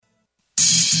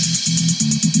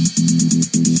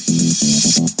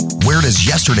Where does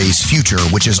yesterday's future,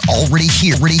 which is already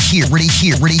here,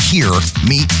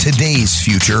 meet today's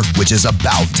future, which is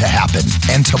about to happen,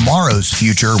 and tomorrow's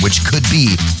future, which could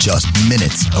be just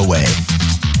minutes away?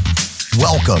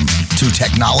 Welcome to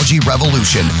Technology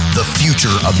Revolution, the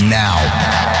future of now.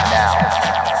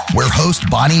 Where host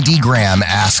Bonnie D. Graham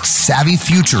asks savvy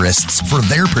futurists for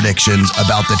their predictions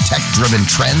about the tech-driven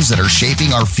trends that are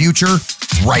shaping our future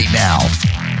right now.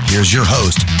 Here's your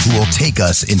host, who will take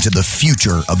us into the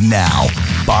future of now,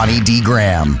 Bonnie D.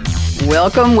 Graham.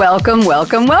 Welcome.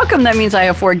 That means I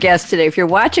have 4 guests today. If you're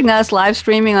watching us live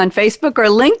streaming on Facebook or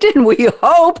LinkedIn, we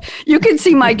hope you can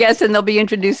see my guests and they'll be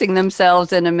introducing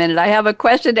themselves in a minute. I have a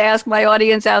question to ask my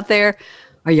audience out there.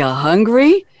 Are you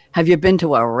hungry? Have you been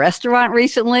to a restaurant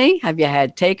recently? Have you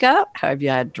had takeout? Have you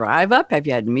had drive up? Have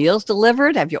you had meals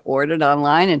delivered? Have you ordered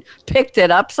online and picked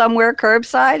it up somewhere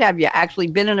curbside? Have you actually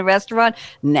been in a restaurant?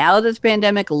 Now this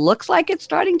pandemic looks like it's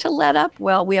starting to let up.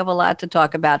 Well, we have a lot to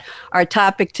talk about. Our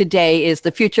topic today is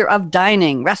the future of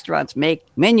dining. Restaurants make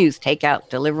menus, takeout,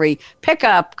 delivery,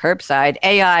 pickup, curbside,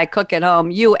 AI, cook at home.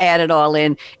 You add it all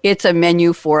in. It's a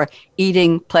menu for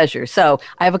eating pleasure. So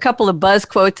I have a couple of buzz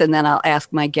quotes and then I'll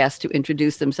ask my guests to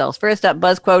introduce themselves. First up,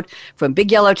 buzz quote from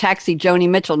Big Yellow Taxi, Joni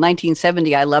Mitchell,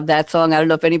 1970. I love that song. I don't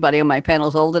know if anybody on my panel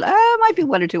is old enough. I might be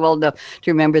one or two old enough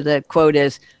to remember the quote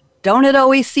is, "Don't it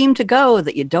always seem to go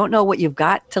that you don't know what you've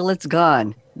got till it's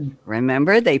gone?"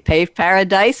 Remember, they paved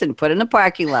paradise and put in a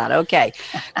parking lot. Okay.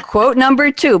 Quote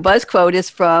number 2, buzz quote, is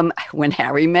from When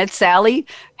Harry Met Sally.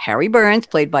 Harry Burns,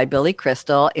 played by Billy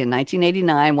Crystal in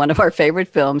 1989, one of our favorite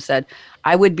films, said,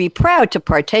 "I would be proud to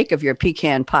partake of your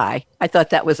pecan pie." I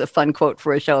thought that was a fun quote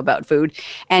for a show about food.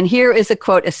 And here is a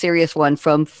quote, a serious one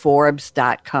from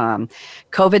Forbes.com.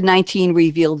 COVID-19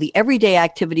 revealed the everyday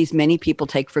activities many people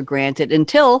take for granted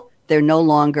until they're no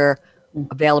longer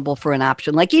available for an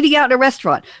option, like eating out in a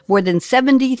restaurant. More than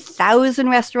 70,000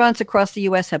 restaurants across the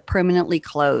U.S. have permanently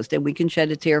closed, and we can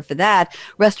shed a tear for that.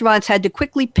 Restaurants had to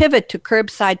quickly pivot to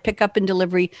curbside pickup and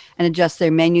delivery and adjust their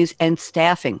menus and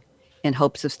staffing in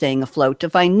hopes of staying afloat to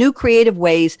find new creative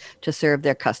ways to serve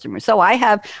their customers. So I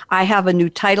have a new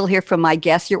title here from my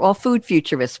guests. You're all food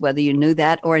futurists, whether you knew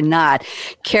that or not.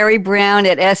 Carrie Brown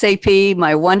at SAP,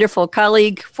 my wonderful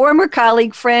colleague, former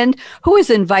colleague, friend, who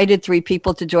has invited 3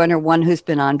 people to join her, one who's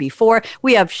been on before.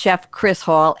 We have Chef Chris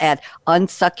Hall at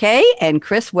Unsake. And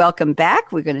Chris, welcome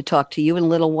back. We're going to talk to you in a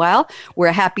little while.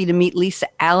 We're happy to meet Lisa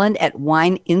Allen at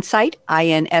Wine Insight,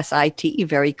 INSIT,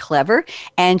 very clever,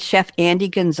 and Chef Andy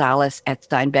Gonzalez at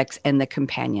Steinbeck's and The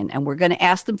Companion. And we're going to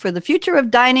ask them for the future of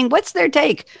dining. What's their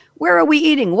take? Where are we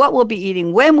eating? What we'll be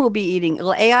eating? When we'll be eating?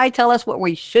 Will AI tell us what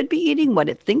we should be eating? What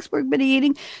it thinks we're going to be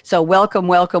eating? So welcome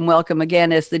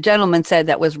again. As the gentleman said,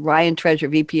 that was Ryan Treasure,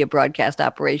 VP of Broadcast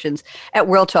Operations at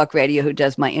World Talk Radio, who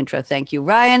does my intro. Thank you,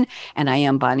 Ryan. And I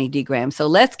am Bonnie D. Graham. So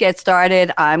let's get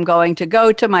started. I'm going to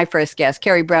go to my first guest,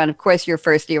 Carrie Brown. Of course, you're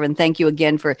first here. And thank you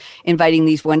again for inviting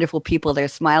these wonderful people. They're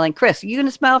smiling. Chris, are you going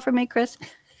to smile for me, Chris?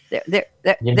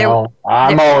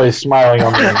 I'm always smiling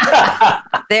on them.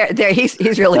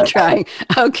 He's really trying.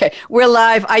 Okay, we're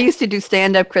live. I used to do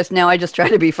stand-up, Chris. Now I just try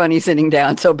to be funny sitting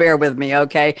down, so bear with me,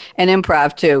 okay? And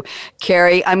improv, too.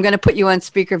 Carrie, I'm going to put you on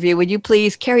speaker view. Would you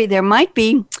please? Carrie, there might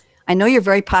be, I know you're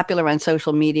very popular on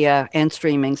social media and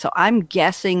streaming, so I'm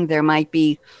guessing there might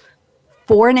be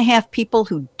 4.5 people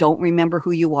who don't remember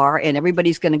who you are, and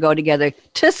everybody's going to go together.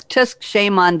 Tisk,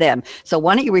 shame on them. So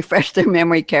why don't you refresh their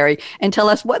memory, Carrie, and tell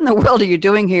us what in the world are you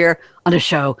doing here on a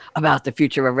show about the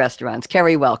future of restaurants?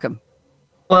 Carrie, welcome.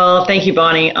 Well, thank you,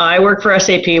 Bonnie. I work for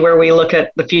SAP, where we look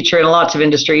at the future in lots of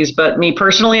industries, but me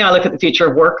personally, I look at the future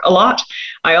of work a lot.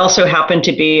 I also happen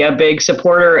to be a big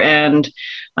supporter and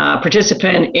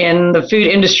participant in the food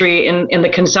industry in the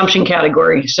consumption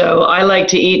category. So I like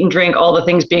to eat and drink all the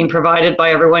things being provided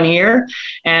by everyone here.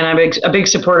 And I'm a big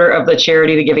supporter of the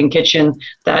charity, The Giving Kitchen,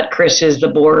 that Chris is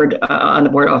on the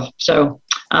board of. So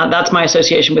that's my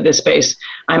association with this space.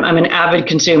 I'm an avid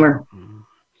consumer.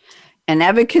 An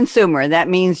avid consumer. That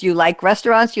means you like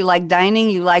restaurants, you like dining,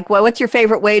 you like, what's your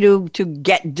favorite way to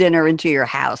get dinner into your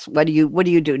house? What do you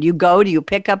do? Do you go? Do you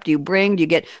pick up? Do you bring? Do you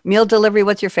get meal delivery?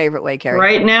 What's your favorite way, Carrie?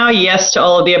 Right now, yes to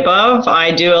all of the above.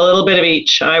 I do a little bit of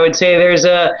each. I would say there's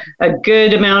a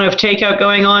good amount of takeout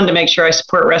going on to make sure I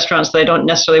support restaurants that I don't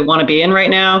necessarily want to be in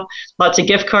right now. Lots of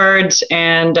gift cards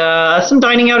and some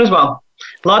dining out as well.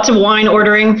 Lots of wine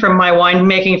ordering from my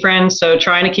winemaking friends. So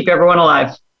trying to keep everyone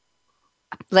alive.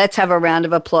 Let's have a round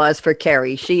of applause for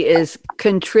Carrie. She is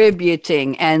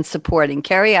contributing and supporting.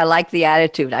 Carrie, I like the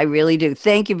attitude. I really do.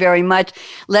 Thank you very much.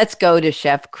 Let's go to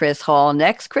Chef Chris Hall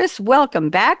next. Chris, welcome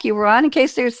back. You were on in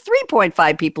case there's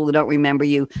 3.5 people who don't remember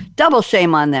you. Double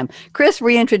shame on them. Chris,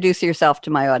 reintroduce yourself to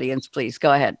my audience, please.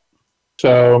 Go ahead.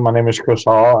 So my name is Chris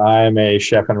Hall. I'm a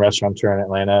chef and restaurateur in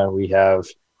Atlanta. We have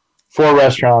 4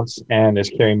 restaurants. And as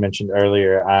Carrie mentioned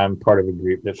earlier, I'm part of a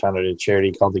group that founded a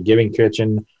charity called the Giving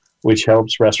Kitchen, which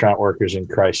helps restaurant workers in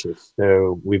crisis.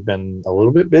 So we've been a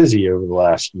little bit busy over the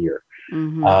last year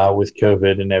with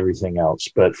COVID and everything else.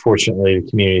 But fortunately, the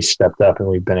community stepped up and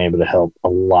we've been able to help a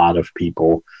lot of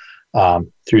people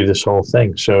through this whole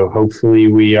thing. So hopefully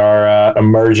we are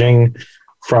emerging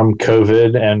from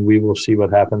COVID and we will see what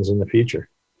happens in the future.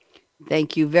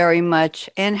 Thank you very much.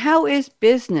 And how is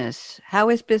business? How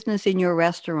is business in your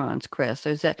restaurants, Chris?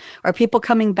 Are people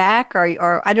coming back?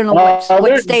 Or I don't know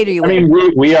what state are you in? I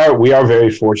mean, we are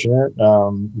very fortunate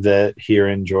that here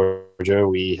in Georgia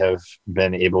we have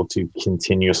been able to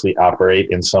continuously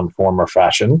operate in some form or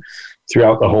fashion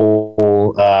throughout the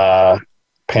whole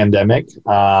pandemic.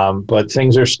 But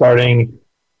things are starting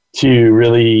to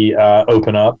really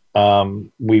open up.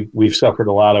 We've suffered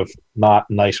a lot of not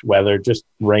nice weather, just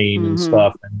rain and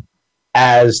stuff. And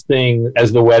as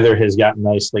the weather has gotten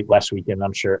nice, like last weekend,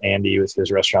 I'm sure Andy with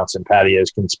his restaurants and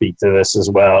patios can speak to this as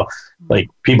well. Like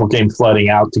people came flooding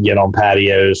out to get on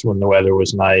patios when the weather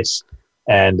was nice.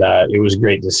 And it was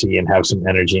great to see and have some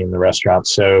energy in the restaurant.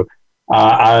 So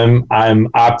I'm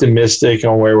optimistic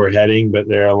on where we're heading, but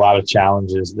there are a lot of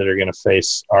challenges that are going to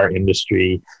face our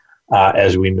industry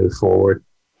as we move forward.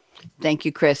 Thank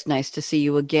you, Chris. Nice to see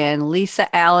you again.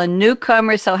 Lisa Allen,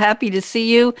 newcomer, so happy to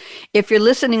see you. If you're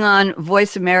listening on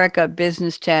Voice America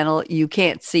Business Channel, you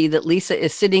can't see that Lisa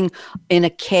is sitting in a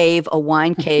cave, a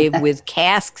wine cave with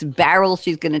casks, barrels.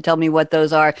 She's going to tell me what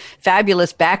those are.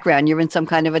 Fabulous background. You're in some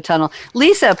kind of a tunnel.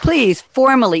 Lisa, please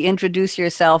formally introduce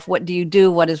yourself. What do you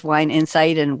do? What is Wine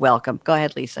Insight? And welcome. Go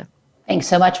ahead, Lisa. Thanks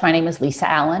so much. My name is Lisa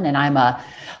Allen, and I'm a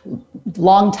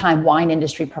longtime wine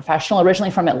industry professional,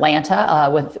 originally from Atlanta,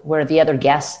 where the other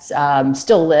guests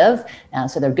still live.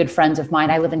 So they're good friends of mine.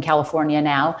 I live in California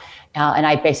now, and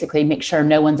I basically make sure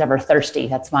no one's ever thirsty.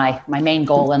 That's my main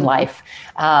goal in life.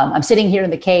 I'm sitting here in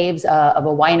the caves of a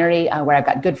winery where I've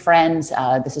got good friends.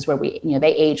 This is where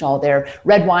they age all their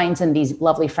red wines in these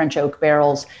lovely French oak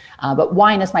barrels. But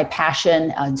wine is my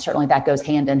passion, and certainly that goes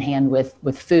hand in hand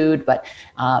with food. But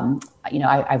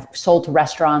I've sold to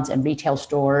restaurants and retail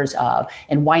stores,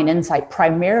 and Wine Insight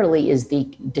primarily is the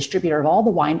distributor of all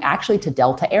the wine, actually to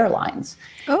Delta Airlines.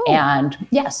 Oh. And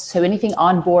yes, so anything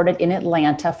onboarded in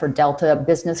Atlanta for Delta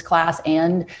business class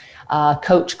and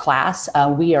coach class,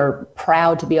 we are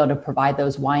proud to be able to provide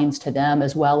those wines to them,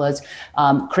 as well as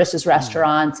Chris's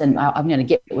restaurants. And I'm going to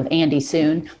get with Andy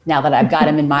soon, now that I've got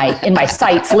him in my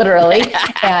sights, literally,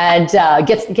 and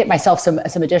get myself some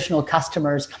additional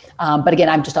customers. But again,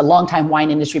 I'm just a longtime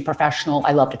wine industry professional.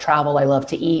 I love to travel, I love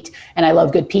to eat, and I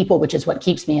love good people, which is what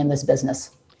keeps me in this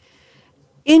business.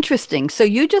 Interesting. So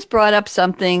you just brought up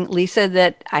something, Lisa,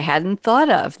 that I hadn't thought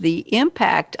of, the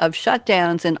impact of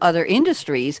shutdowns in other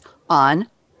industries on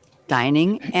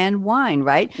dining and wine,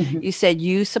 right? Mm-hmm. You said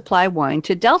you supply wine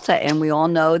to Delta, and we all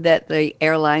know that the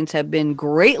airlines have been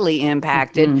greatly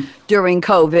impacted during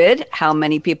COVID. How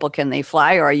many people can they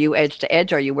fly? Or are you edge to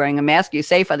edge? Are you wearing a mask? Are you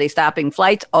safe? Are they stopping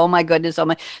flights? Oh my goodness.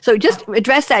 So just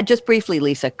address that just briefly,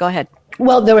 Lisa. Go ahead.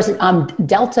 Well, there was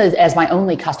Delta as my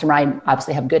only customer. I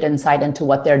obviously have good insight into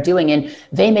what they're doing, and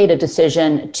they made a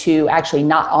decision to actually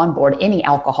not onboard any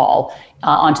alcohol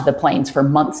onto the planes for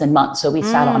months and months. So we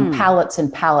sat on pallets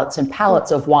and pallets and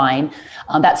pallets of wine.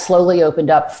 That slowly opened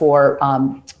up for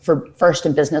first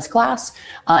and business class,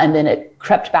 and then it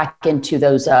crept back into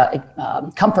those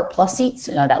Comfort Plus seats,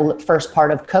 that first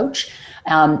part of coach.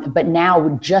 But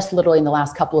now, just literally in the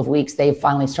last couple of weeks, they've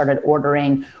finally started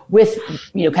ordering with,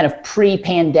 kind of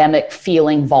pre-pandemic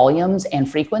feeling volumes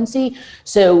and frequency.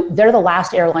 So they're the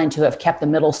last airline to have kept the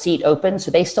middle seat open.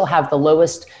 So they still have the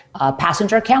lowest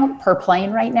passenger count per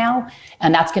plane right now.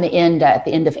 And that's going to end at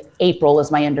the end of April,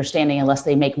 is my understanding, unless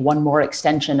they make one more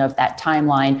extension of that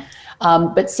timeline.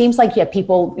 But seems like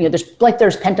people,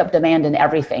 there's pent up demand in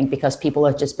everything, because people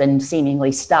have just been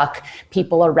seemingly stuck.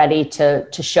 People are ready to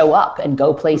show up and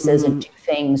go places and do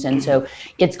things. And so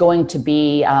it's going to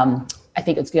be, I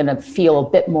think it's going to feel a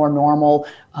bit more normal,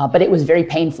 but it was very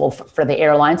painful for the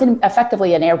airlines. And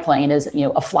effectively an airplane is,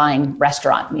 a flying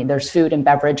restaurant. I mean, there's food and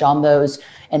beverage on those,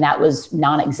 and that was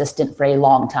non-existent for a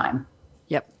long time.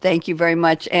 Yep. Thank you very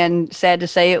much. And sad to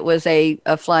say, it was a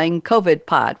flying COVID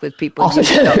pod with people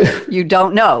you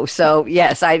don't know. So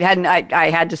yes, I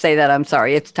had to say that. I'm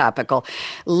sorry. It's topical.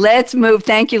 Let's move.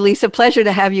 Thank you, Lisa. Pleasure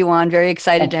to have you on. Very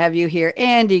excited to have you here.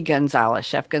 Andy Gonzalez,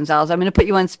 Chef Gonzalez. I'm going to put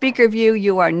you on speaker view.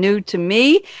 You are new to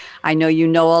me. I know you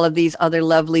know all of these other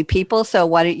lovely people. So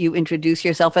why don't you introduce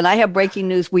yourself? And I have breaking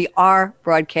news. We are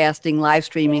broadcasting, live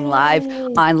streaming live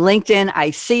on LinkedIn.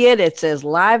 I see it. It says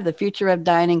live, the future of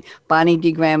dining. Bonnie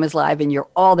D. Graham is live, and you're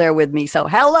all there with me. So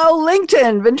hello,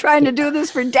 LinkedIn. Been trying to do this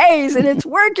for days, and it's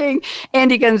working.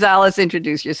 Andy Gonzalez,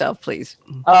 introduce yourself, please.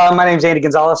 My name's Andy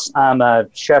Gonzalez. I'm a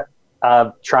chef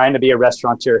trying to be a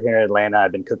restaurateur here in Atlanta.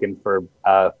 I've been cooking for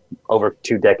over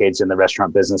 2 decades in the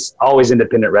restaurant business, always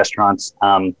independent restaurants.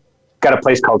 Got a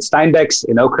place called Steinbeck's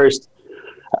in Oakhurst,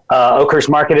 Oakhurst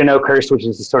Market in Oakhurst, which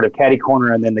is the sort of catty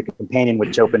corner, and then the Companion,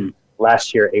 which opened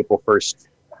last year, April 1st,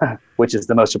 which is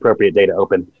the most appropriate day to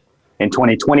open in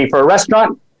 2020 for a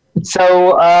restaurant.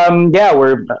 So,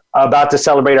 we're about to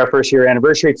celebrate our first year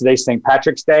anniversary. Today's St.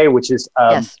 Patrick's Day, which is,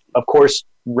 of course,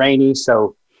 rainy.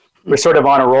 So we're sort of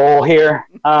on a roll here.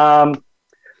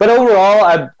 But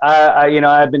overall,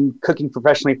 I've been cooking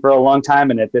professionally for a long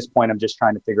time. And at this point, I'm just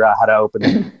trying to figure out how to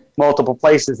open multiple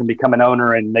places and become an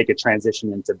owner and make a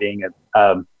transition into being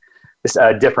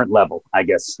a different level, I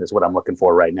guess, is what I'm looking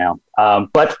for right now.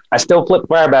 But I still flip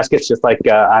flower baskets just like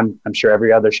I'm sure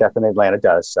every other chef in Atlanta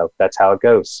does. So that's how it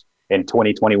goes in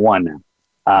 2021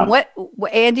 now.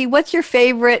 Andy, what's your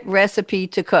favorite recipe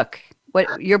to cook?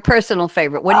 What your personal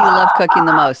favorite? What do you love cooking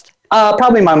the most?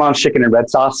 Probably my mom's chicken and red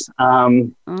sauce.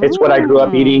 It's what I grew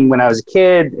up eating when I was a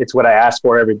kid. It's what I asked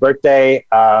for every birthday.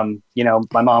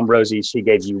 My mom, Rosie, she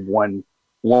gave you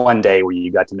one day where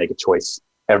you got to make a choice.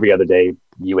 Every other day,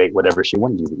 you ate whatever she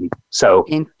wanted you to eat. So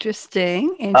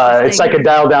interesting. It's like a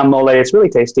dial down mole. It's really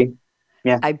tasty.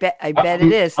 Yeah, I bet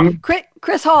it is.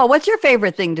 Chris Hall, what's your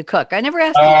favorite thing to cook? I never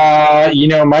asked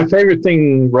you. My favorite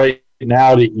thing right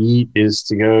now to eat is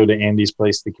to go to Andy's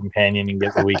place, the Companion, and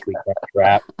get the weekly crunch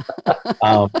wrap.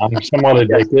 I'm somewhat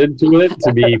addicted to it,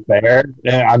 to be fair.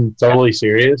 I'm totally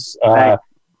serious.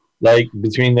 Like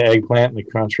between the eggplant and the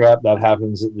crunch wrap, that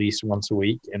happens at least once a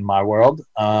week in my world.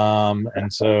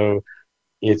 And so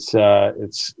it's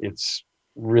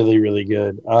really, really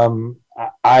good.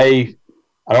 I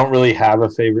don't really have a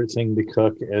favorite thing to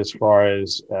cook as far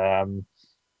as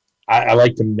I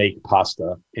like to make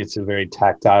pasta. It's a very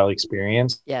tactile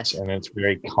experience. Yes. And it's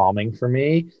very calming for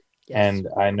me. Yes. And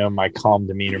I know my calm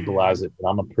demeanor belies it, but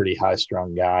I'm a pretty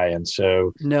high-strung guy. And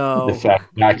so the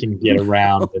fact that I can get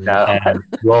around and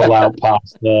roll out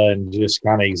pasta and just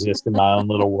kind of exist in my own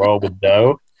little world with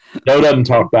dough doesn't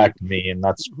talk back to me, and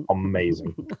that's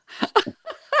amazing.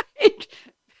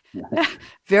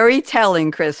 Very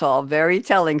telling, Chris Hall. Very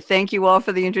telling. Thank you all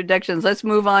for the introductions. Let's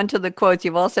move on to the quotes.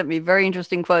 You've all sent me very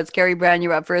interesting quotes. Carrie Brown,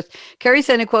 you're up first. Carrie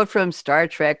sent a quote from Star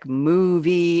Trek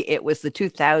movie. It was the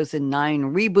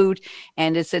 2009 reboot,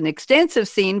 and it's an extensive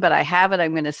scene, but I have it.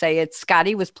 I'm going to say it.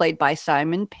 Scotty was played by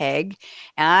Simon Pegg.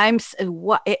 And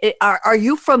are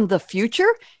you from the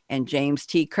future? And James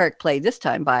T. Kirk, played this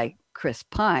time by Chris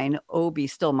Pine. Oh, be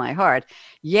still my heart.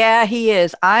 Yeah, he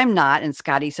is. I'm not. And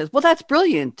Scotty says, well, that's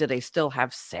brilliant. Do they still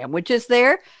have sandwiches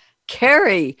there?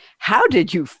 Carrie, how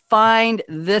did you find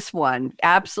this one?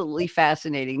 Absolutely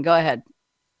fascinating. Go ahead.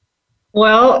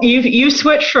 Well, you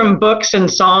switched from books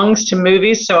and songs to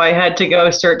movies, so I had to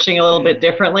go searching a little bit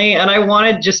differently. And I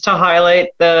wanted just to highlight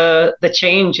the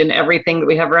change in everything that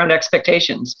we have around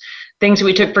expectations. Things that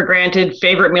we took for granted,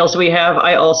 favorite meals we have.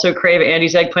 I also crave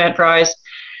Andy's eggplant fries.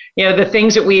 The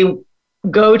things that we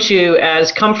go to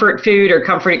as comfort food or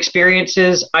comfort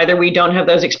experiences, either we don't have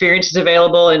those experiences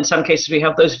available. In some cases, we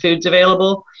have those foods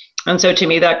available. And so to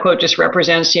me, that quote just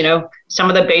represents, some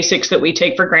of the basics that we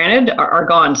take for granted are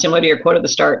gone, similar to your quote at the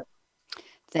start.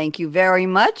 Thank you very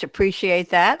much. Appreciate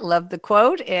that. Love the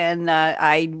quote. And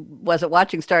I wasn't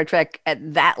watching Star Trek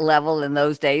at that level in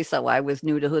those days, so I was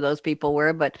new to who those people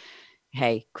were. But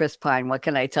hey, Chris Pine, what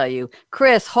can I tell you?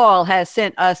 Chris Hall has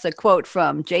sent us a quote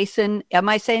from Jason. Am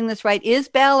I saying this right?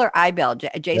 Isbell or Ibell?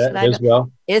 Jason Isbell.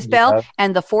 Isbell. Yeah.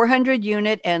 And the 400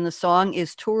 unit, and the song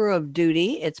is Tour of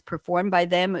Duty. It's performed by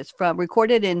them. It's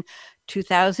recorded in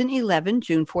 2011,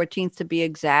 June 14th to be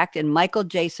exact. And Michael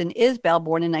Jason Isbell,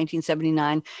 born in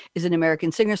 1979, is an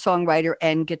American singer-songwriter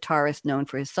and guitarist known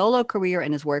for his solo career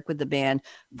and his work with the band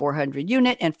 400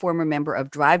 Unit, and former member of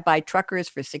Drive-By Truckers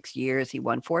for 6 years. He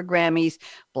won 4 Grammys,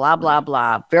 blah, blah,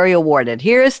 blah. Very awarded.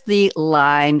 Here's the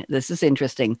line. This is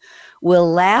interesting. We'll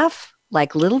laugh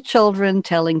like little children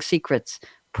telling secrets,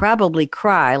 probably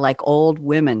cry like old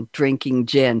women drinking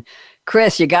gin.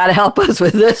 Chris, you got to help us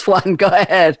with this one. Go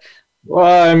ahead.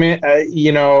 Well, I mean,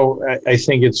 I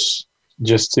think it's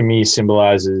just, to me,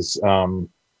 symbolizes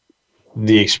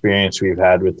the experience we've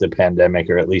had with the pandemic,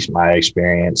 or at least my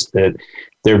experience, that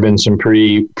there have been some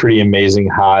pretty amazing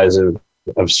highs of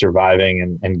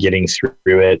surviving and getting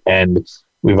through it. And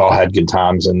we've all had good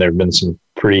times, and there have been some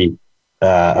pretty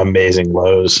amazing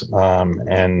lows.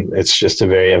 And it's just a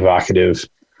very evocative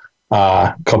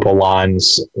couple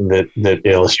lines that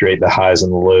illustrate the highs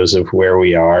and the lows of where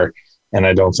we are. And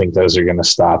I don't think those are going to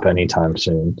stop anytime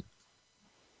soon.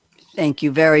 Thank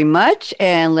you very much.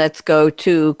 And let's go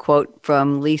to quote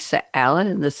from Lisa Allen.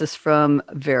 And this is from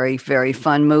a very, very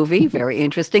fun movie, very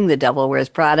interesting, The Devil Wears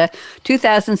Prada,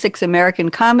 2006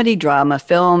 American comedy drama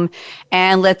film.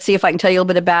 And let's see if I can tell you a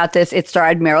little bit about this. It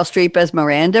starred Meryl Streep as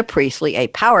Miranda Priestley, a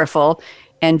powerful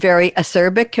and very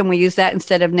acerbic, can we use that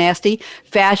instead of nasty,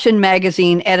 fashion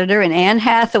magazine editor, and Anne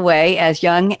Hathaway as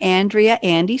young Andrea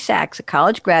Andy Sachs, a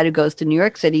college grad who goes to New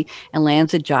York City and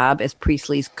lands a job as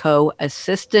Priestley's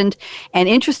co-assistant. And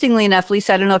interestingly enough,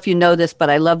 Lisa, I don't know if you know this, but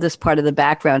I love this part of the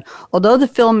background. Although the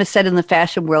film is set in the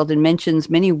fashion world and mentions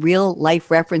many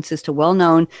real-life references to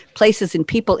well-known places and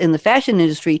people in the fashion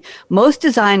industry, most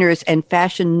designers and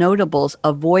fashion notables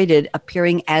avoided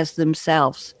appearing as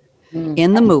themselves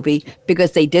in the movie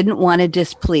because they didn't want to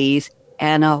displease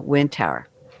Anna Wintour,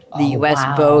 the U.S.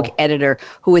 Vogue editor,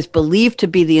 who is believed to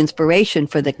be the inspiration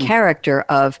for the character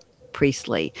of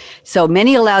Priestley. So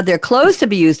many allowed their clothes to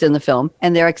be used in the film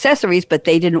and their accessories, but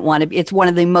they didn't want to be. It's one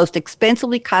of the most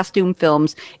expensively costumed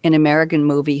films in American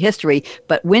movie history.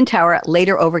 But Wintour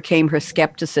later overcame her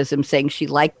skepticism, saying she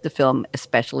liked the film,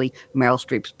 especially Meryl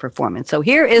Streep's performance. So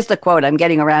here is the quote. I'm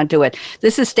getting around to it.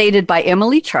 This is stated by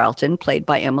Emily Charlton, played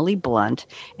by Emily Blunt.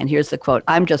 And here's the quote.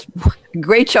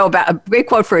 Great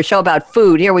quote for a show about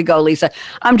food. Here we go, Lisa.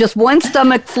 I'm just one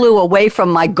stomach flu away from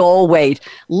my goal weight.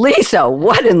 Lisa,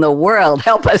 what in the world?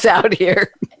 Help us out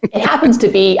here. It happens to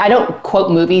be, I don't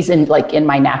quote movies in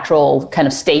my natural kind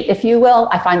of state, if you will.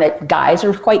 I find that guys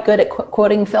are quite good at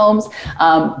quoting films,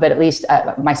 but at least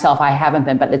myself, I haven't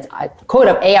been. But it's a quote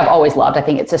of I've always loved. I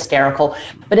think it's hysterical.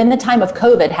 But in the time of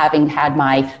COVID, having had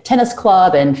my tennis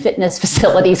club and fitness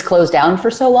facilities closed down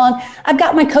for so long, I've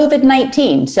got my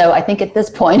COVID-19. So I think at this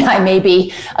point, I may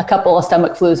be a couple of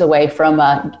stomach flus away from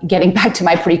getting back to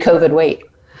my pre-COVID weight.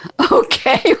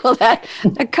 Okay, well, that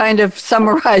kind of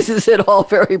summarizes it all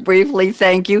very briefly.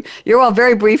 Thank you. You're all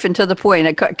very brief and to the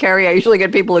point. Carrie, I usually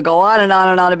get people to go on and on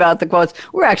and on about the quotes.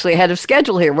 We're actually ahead of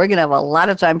schedule here. We're going to have a lot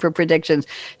of time for predictions.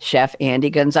 Chef Andy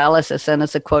Gonzalez has sent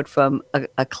us a quote from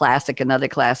a classic, another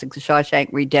classic, The Shawshank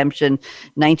Redemption,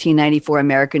 1994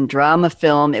 American drama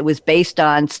film. It was based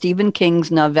on Stephen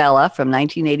King's novella from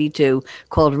 1982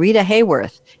 called Rita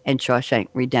Hayworth and Shawshank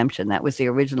Redemption. That was the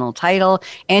original title.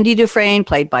 Andy Dufresne,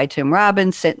 played by Tim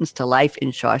Robbins, sentenced to life in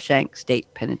Shawshank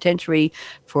State Penitentiary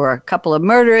for a couple of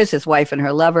murders. His wife and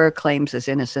her lover claims his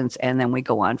innocence, and then we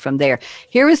go on from there.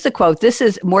 Here is the quote. This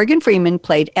is Morgan Freeman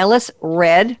played Ellis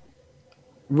Redding,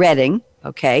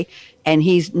 okay, and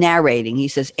he's narrating. He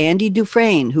says, Andy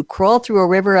Dufresne, who crawled through a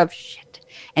river of shit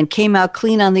and came out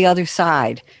clean on the other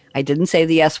side. I didn't say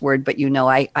the S word, but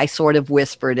I sort of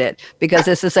whispered it because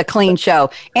this is a clean show.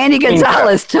 Andy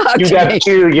Gonzalez, talk to me.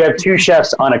 You have two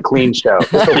chefs on a clean show.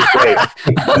 This will be great.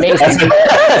 Amazing.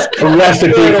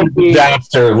 Recipe for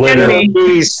disaster, literally.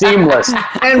 Be seamless.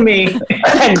 And me.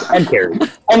 and Carrie.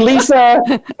 And Lisa,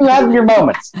 you have your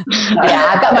moments.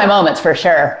 Yeah, I've got my moments for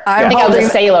sure. I think I was a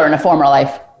sailor in a former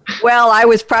life. Well, I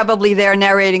was probably there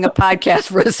narrating a podcast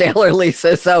for a sailor,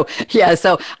 Lisa. So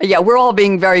we're all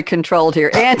being very controlled here.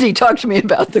 Andy, talk to me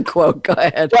about the quote. Go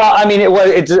ahead. Well, I mean,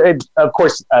 it's of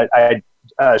course, I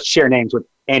share names with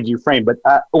Andy Dufresne, but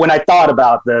when I thought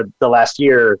about the last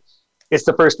year, it's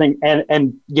the first thing. And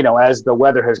as the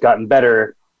weather has gotten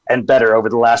better and better over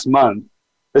the last month,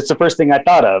 it's the first thing I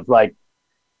thought of. Like,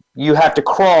 you have to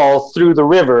crawl through the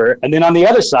river, and then on the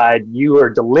other side, you are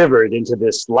delivered into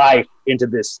this life, into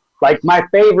this. Like, my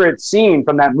favorite scene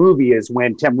from that movie is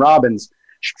when Tim Robbins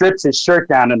strips his shirt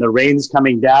down and the rain's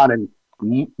coming down, and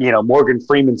Morgan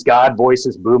Freeman's God voice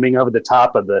is booming over the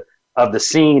top of the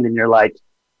scene, and you're like,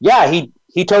 yeah, he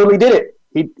totally did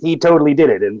it. He totally did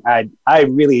it, and I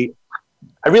really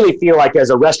feel like, as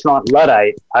a restaurant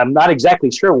Luddite, I'm not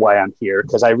exactly sure why I'm here,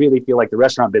 because I really feel like the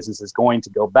restaurant business is going to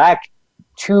go back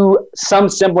to some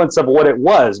semblance of what it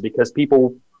was, because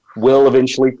people will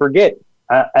eventually forget.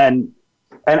 And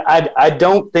I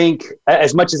don't think,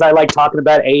 as much as I like talking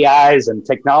about AIs and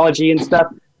technology and stuff,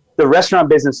 the restaurant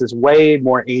business is way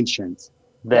more ancient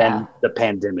than the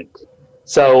pandemic.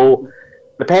 So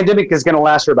the pandemic is going to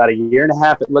last for about a year and a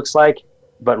half, it looks like.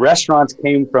 But restaurants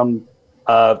came from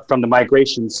the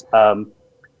migrations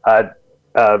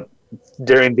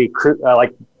during the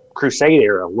Crusade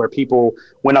era, where people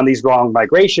went on these long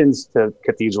migrations to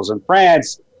cathedrals in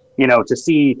France, to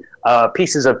see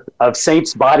pieces of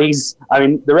saints' bodies. I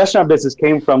mean, the restaurant business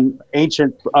came from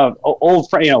ancient, old,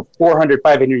 400,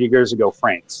 500 years ago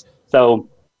France. So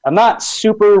I'm not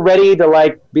super ready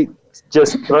to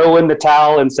just throw in the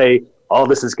towel and say, oh,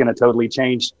 this is going to totally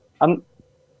change.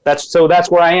 That's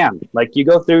where I am. Like, you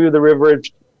go through the river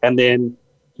and then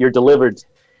you're delivered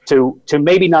to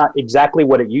maybe not exactly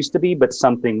what it used to be, but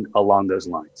something along those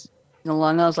lines.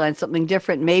 Along those lines, something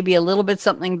different, maybe a little bit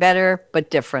something better, but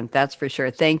different. That's for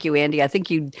sure. Thank you, Andy. I think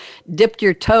you dipped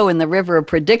your toe in the river of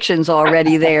predictions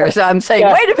already there. So I'm saying,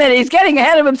 Wait a minute, he's getting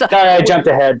ahead of himself. Sorry, I jumped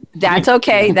ahead. That's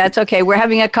okay. That's okay. We're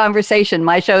having a conversation.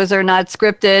 My shows are not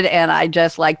scripted, and I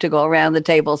just like to go around the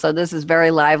table. So this is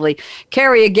very lively.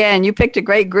 Carrie, again, you picked a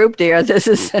great group, dear. This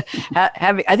is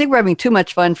I think we're having too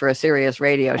much fun for a serious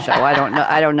radio show. I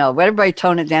don't know. But everybody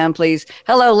tone it down, please.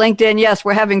 Hello, LinkedIn. Yes,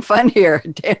 we're having fun here.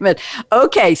 Damn it.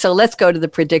 Okay, so let's go to the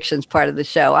predictions part of the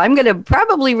show. I'm going to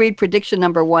probably read prediction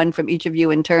number 1 from each of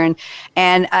you in turn,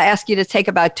 and I ask you to take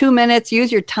about 2 minutes,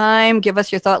 use your time, give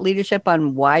us your thought leadership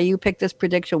on why you picked this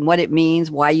prediction, what it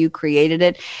means, why you created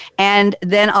it, and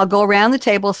then I'll go around the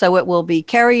table, so it will be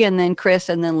Carrie and then Chris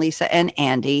and then Lisa and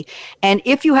Andy. And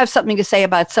if you have something to say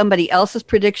about somebody else's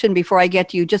prediction before I get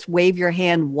to you, just wave your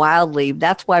hand wildly.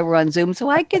 That's why we're on Zoom, so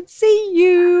I can see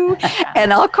you,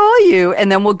 and I'll call you,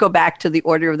 and then we'll go back to the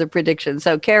order of the predictions.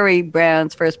 So Carrie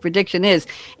Brown's first prediction is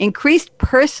increased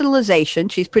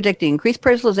personalization. She's predicting increased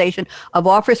personalization of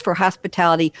offers for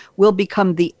hospitality will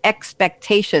become the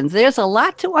expectations. There's a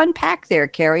lot to unpack there,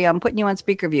 Carrie. I'm putting you on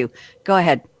speaker view. Go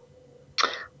ahead.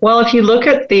 Well, if you look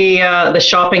at the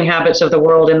shopping habits of the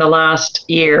world in the last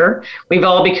year, we've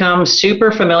all become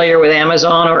super familiar with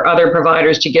Amazon or other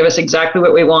providers to give us exactly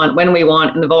what we want, when we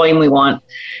want, and the volume we want.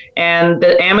 And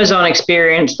the Amazon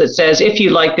experience that says, if you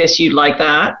like this, you'd like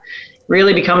that,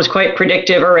 really becomes quite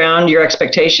predictive around your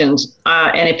expectations.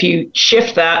 And if you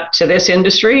shift that to this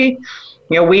industry,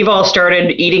 we've all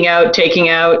started eating out, taking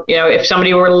out. If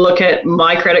somebody were to look at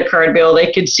my credit card bill,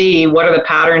 they could see what are the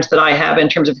patterns that I have in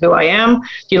terms of who I am.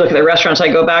 If you look at the restaurants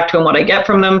I go back to and what I get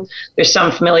from them, there's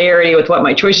some familiarity with what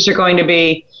my choices are going to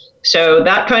be. So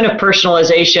that kind of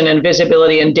personalization and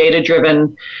visibility and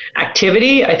data-driven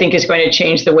activity, I think, is going to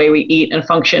change the way we eat and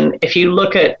function. If you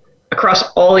look at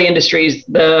across all the industries,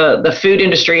 the food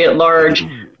industry at large,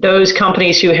 those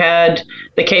companies who had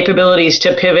the capabilities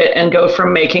to pivot and go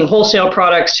from making wholesale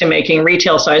products to making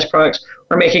retail size products,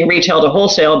 or making retail to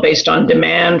wholesale based on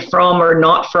demand from or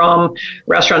not from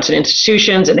restaurants and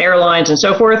institutions and airlines and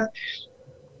so forth,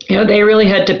 they really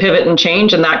had to pivot and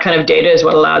change, and that kind of data is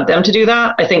what allowed them to do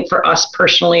that. I think for us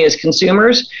personally as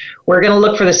consumers, we're going to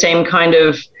look for the same kind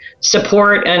of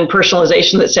support and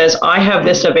personalization that says, I have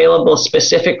this available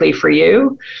specifically for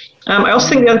you. I also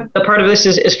think the part of this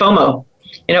is FOMO.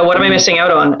 What am I missing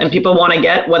out on? And people want to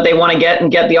get what they want to get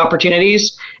and get the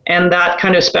opportunities. And that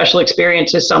kind of special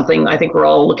experience is something I think we're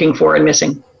all looking for and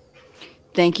missing.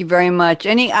 Thank you very much.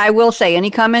 I will say, any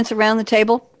comments around the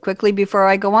table quickly before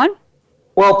I go on?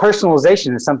 Well,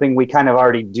 personalization is something we kind of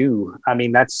already do. I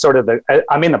mean, that's sort of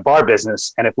I'm in the bar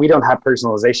business. And if we don't have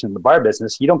personalization in the bar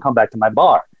business, you don't come back to my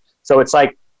bar. So it's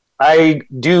like, I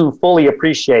do fully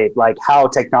appreciate how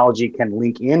technology can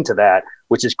link into that,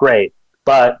 which is great.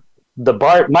 But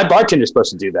my bartender is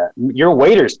supposed to do that. Your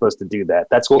waiter is supposed to do that.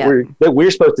 That's what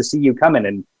we're supposed to see you come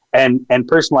in and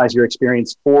personalize your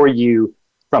experience for you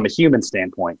from a human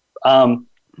standpoint.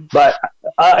 But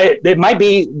it might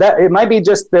be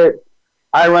just that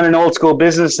I run an old school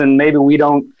business and maybe we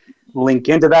don't link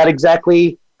into that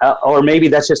exactly. Or maybe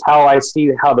that's just how I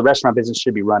see how the restaurant business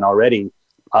should be run already.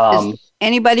 Does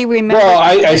anybody remember? Well,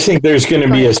 I think there's going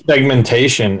to be a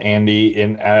segmentation, Andy,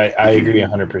 and I agree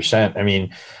 100%. I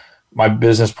mean, my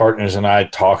business partners and I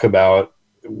talk about,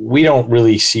 we don't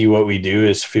really see what we do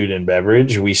as food and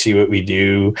beverage. We see what we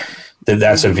do,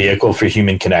 that's a vehicle for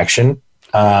human connection.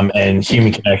 And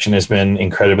human connection has been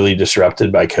incredibly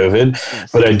disrupted by COVID.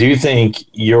 Yes. But I do think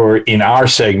in our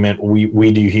segment,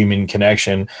 we do human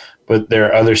connection, but there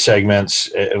are other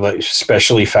segments,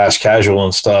 especially fast casual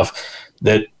and stuff,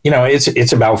 that,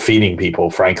 it's about feeding people,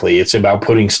 frankly. It's about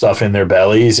putting stuff in their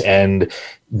bellies, and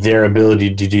their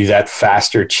ability to do that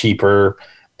faster, cheaper,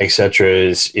 et cetera,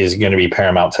 is going to be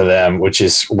paramount to them, which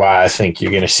is why I think you're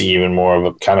going to see even more of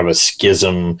a kind of a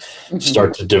schism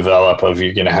start to develop of,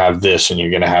 you're going to have this and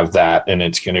you're going to have that. And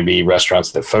it's going to be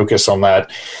restaurants that focus on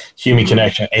that human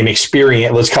connection and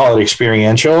experience, let's call it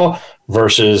experiential,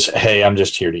 versus, hey, I'm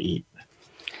just here to eat.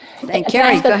 Thank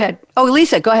Carrie, go ahead. Oh,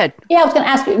 Lisa, go ahead. Yeah, I was going to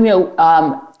ask you,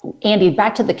 Andy,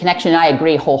 back to the connection, I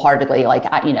agree wholeheartedly. Like,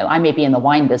 I may be in the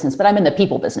wine business, but I'm in the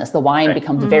people business. The wine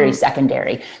becomes very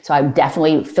secondary. So I'm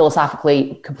definitely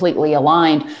philosophically completely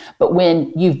aligned. But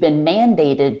when you've been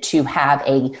mandated to have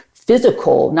a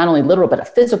physical, not only literal, but a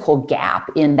physical gap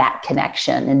in that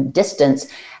connection and distance,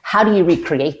 how do you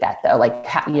recreate that though? Like,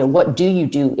 what do you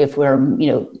do if we're,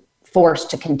 forced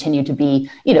to continue to be,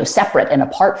 separate and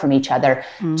apart from each other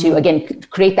to, again,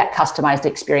 create that customized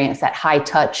experience, that high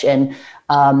touch and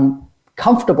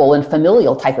comfortable and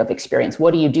familial type of experience?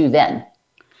 What do you do then?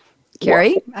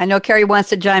 Carrie, I know Carrie wants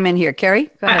to chime in here.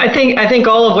 Carrie, go ahead. I think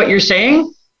all of what you're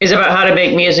saying is about how to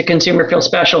make me as a consumer feel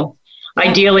special.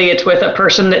 Ideally, it's with a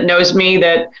person that knows me,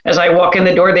 that as I walk in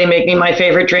the door, they make me my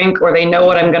favorite drink, or they know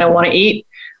what I'm going to want to eat,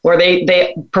 or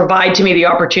they provide to me the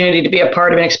opportunity to be a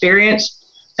part of an experience.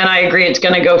 And I agree, it's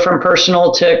going to go from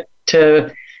personal to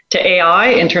AI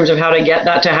in terms of how to get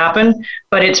that to happen,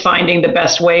 but it's finding the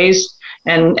best ways.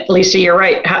 And Lisa, you're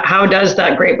right. How does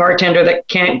that great bartender that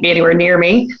can't be anywhere near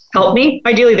me help me?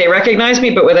 Ideally, they recognize me,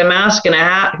 but with a mask and a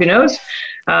hat, who knows?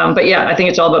 But yeah, I think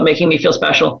it's all about making me feel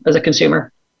special as a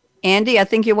consumer. Andy, I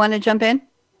think you want to jump in.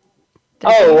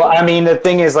 The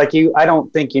thing is, like, I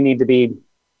don't think you need to be,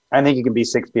 I think you can be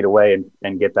 6 feet away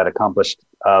and get that accomplished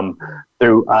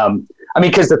through,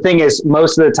 because the thing is,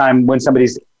 most of the time when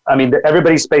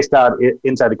everybody's spaced out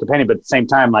inside the companion, but at the same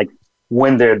time, like,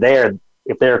 when they're there,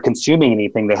 if they're consuming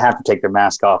anything, they have to take their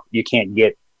mask off. You can't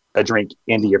get a drink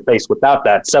into your face without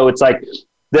that. So it's like,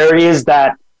 there is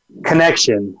that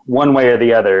connection one way or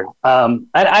the other.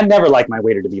 I never like my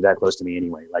waiter to be that close to me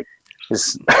anyway. Like,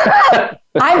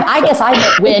 I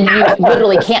guess when you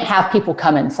literally can't have people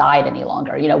come inside any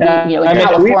longer. In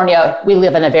California, we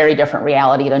live in a very different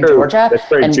reality than Georgia. That's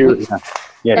very true.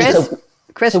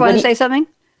 Chris, want to say something?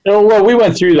 Oh, well, we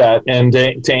went through that, and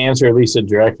to answer Lisa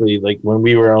directly, like, when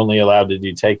we were only allowed to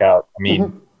do takeout,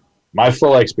 my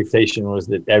full expectation was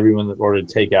that everyone that ordered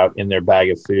takeout in their bag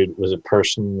of food was a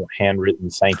personal handwritten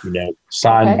thank you note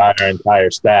signed by our entire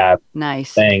staff.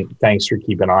 Nice. Saying thanks for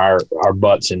keeping our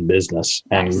butts in business.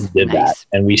 And we did that.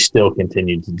 And we still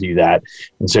continued to do that.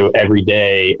 And so every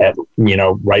day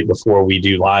right before we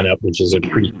do lineup, which is a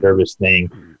pre-service thing,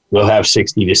 we'll have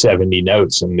 60 to 70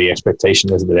 notes. And the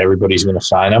expectation is that everybody's going to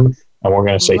sign them. And we're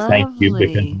going to say thank you,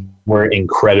 because we're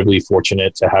incredibly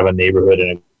fortunate to have a neighborhood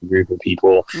and a group of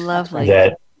people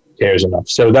that cares enough.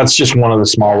 So that's just one of the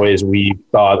small ways we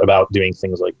thought about doing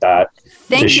things like that.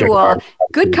 Thank you all.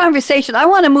 Good conversation. I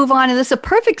want to move on, and this is a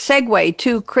perfect segue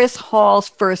to Chris Hall's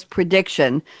first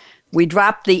prediction. We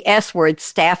dropped the S word,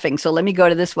 staffing. So let me go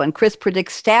to this one. Chris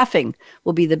predicts staffing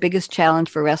will be the biggest challenge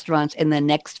for restaurants in the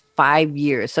next 5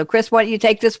 years. So Chris, why don't you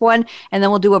take this one, and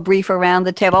then we'll do a brief around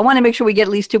the table. I want to make sure we get at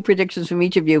least 2 predictions from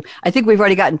each of you. I think we've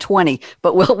already gotten 20,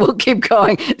 but we'll keep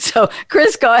going. So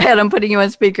Chris, go ahead. I'm putting you on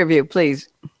speaker view, please.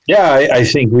 Yeah, I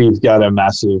think we've got a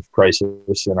massive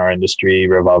crisis in our industry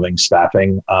revolving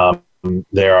staffing.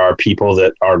 There are people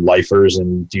that are lifers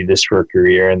and do this for a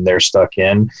career, and they're stuck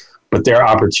in. But there are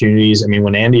opportunities.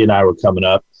 When Andy and I were coming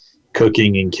up,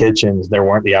 cooking in kitchens, there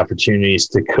weren't the opportunities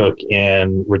to cook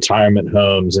in retirement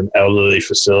homes and elderly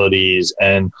facilities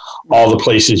and all the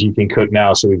places you can cook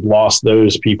now. So we've lost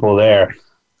those people there.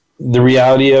 The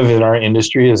reality of in our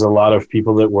industry is a lot of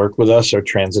people that work with us are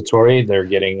transitory. They're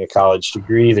getting a college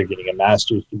degree, they're getting a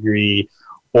master's degree,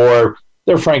 or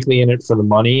they're frankly in it for the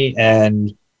money.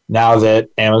 And now that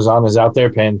Amazon is out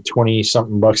there paying 20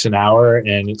 something bucks an hour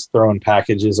and it's throwing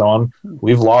packages on,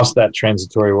 we've lost that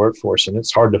transitory workforce, and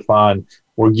it's hard to find.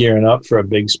 We're gearing up for a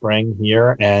big spring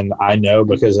here, and I know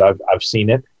because I've seen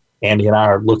it. Andy and I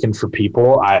are looking for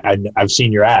people. I've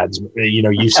seen your ads.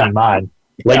 You've seen mine.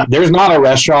 Like, there's not a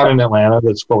restaurant in Atlanta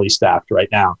that's fully staffed right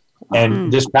now.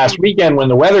 And this past weekend, when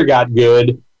the weather got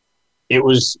good, it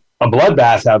was a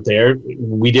bloodbath out there.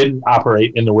 We didn't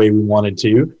operate in the way we wanted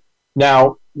to.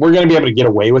 Now, we're going to be able to get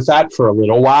away with that for a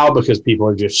little while because people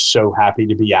are just so happy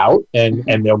to be out, and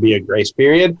there'll be a grace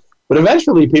period. But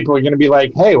eventually people are going to be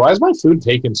like, hey, why is my food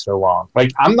taking so long? Like,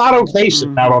 I'm not okay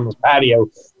sitting out on this patio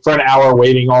for an hour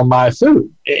waiting on my food.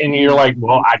 And you're like,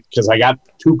 well, because I got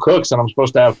 2 cooks and I'm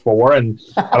supposed to have 4, and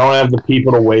I don't have the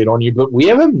people to wait on you. But we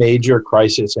have a major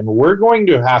crisis, and we're going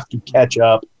to have to catch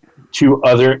up to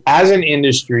as an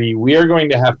industry, we are going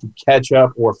to have to catch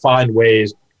up or find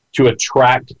ways to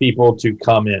attract people to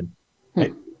come in.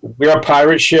 We're a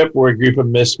pirate ship. We're a group of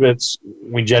misfits.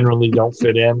 We generally don't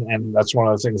fit in, and that's one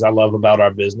of the things I love about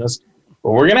our business.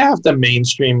 But we're going to have to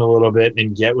mainstream a little bit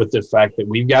and get with the fact that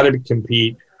we've got to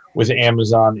compete with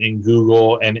Amazon and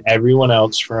Google and everyone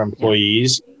else for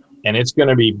employees, and it's going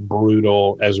to be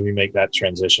brutal as we make that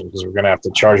transition, because we're going to have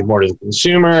to charge more to the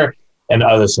consumer, and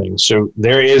other things. So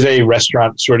there is a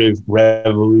restaurant sort of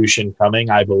revolution coming,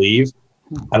 I believe.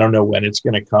 I don't know when it's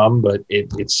going to come, but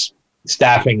it's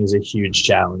staffing is a huge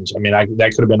challenge. I mean,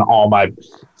 that could have been all my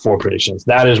 4 predictions.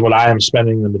 That is what I am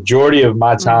spending the majority of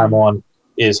my time on,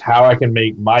 is how I can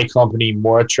make my company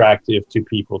more attractive to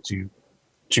people to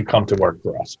come to work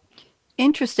for us.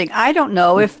 Interesting. I don't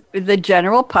know if the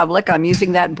general public, I'm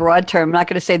using that broad term, I'm not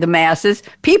going to say the masses,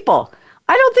 people.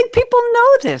 I don't think people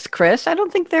know this, Chris. I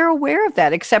don't think they're aware of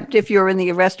that, except if you're in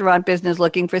the restaurant business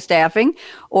looking for staffing,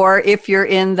 or if you're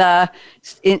in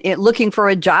looking for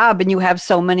a job and you have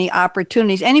so many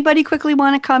opportunities. Anybody quickly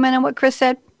want to comment on what Chris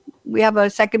said? We have a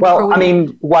second. Well,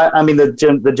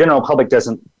 the general public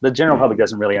doesn't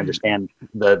really understand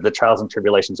the trials and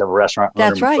tribulations of a restaurant owner.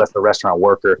 That's right. With a restaurant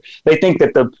worker. They think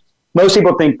that most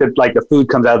people think that like the food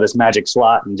comes out of this magic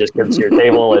slot and just gets to your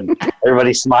table and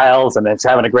everybody smiles and it's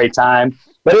having a great time.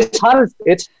 But it's hot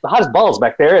as balls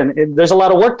back there, and there's a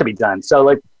lot of work to be done. So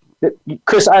like,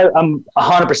 Chris, I'm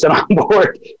 100% on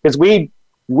board, because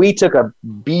we took a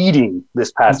beating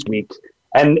this past week,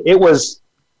 and it was,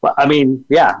 I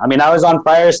was on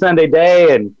fire Sunday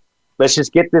day, and let's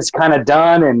just get this kind of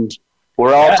done, and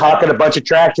we're all talking a bunch of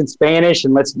trash in Spanish,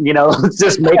 and let's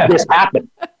just make this happen.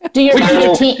 I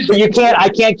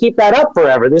can't keep that up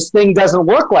forever. This thing doesn't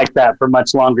work like that for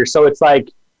much longer. So it's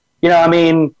like, how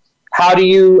do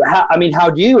you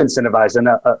incentivize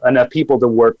enough people to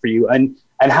work for you, and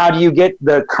how do you get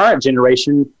the current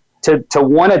generation to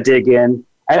want to dig in?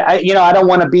 And I don't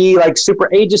want to be like super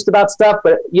ageist about stuff,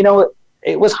 but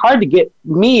it was hard to get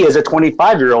me as a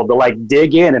 25-year-old to like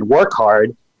dig in and work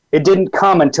hard. It didn't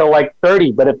come until like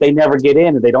 30, but if they never get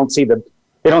in and they don't see the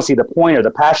point or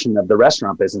the passion of the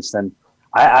restaurant business, then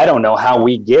I don't know how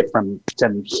we get from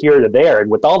here to there.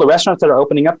 And with all the restaurants that are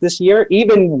opening up this year,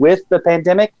 even with the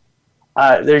pandemic,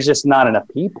 there's just not enough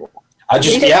people. I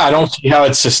don't see how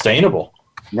it's sustainable.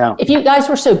 No. If you guys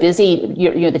were so busy,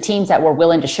 the teams that were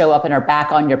willing to show up and are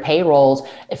back on your payrolls,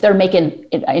 if they're making,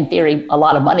 in theory, a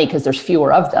lot of money because there's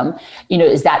fewer of them,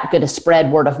 is that going to spread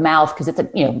word of mouth? Because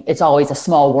it's always a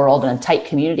small world and a tight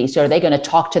community. So are they going to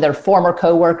talk to their former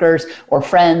coworkers or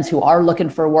friends who are looking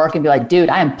for work and be like, dude,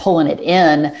 I am pulling it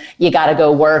in. You got to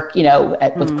go work,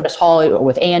 with Chris Hall or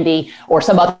with Andy or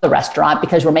some other restaurant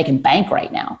because we're making bank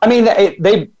right now. I mean,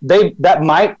 that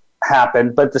might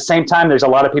happen, but at the same time, there's a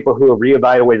lot of people who have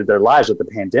reevaluated their lives with the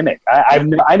pandemic. I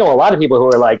know a lot of people who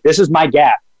are like, this is my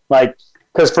gap, like,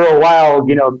 because for a while,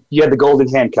 you had the golden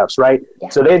handcuffs, right? Yeah.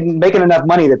 So they're making enough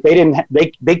money that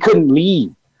they couldn't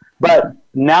leave. But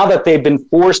now that they've been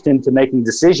forced into making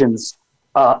decisions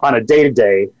on a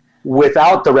day-to-day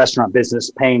without the restaurant business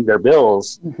paying their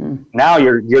bills, now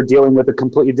you're dealing with a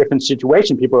completely different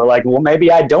situation. People are like, well,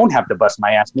 maybe I don't have to bust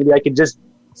my ass. Maybe I could just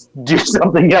do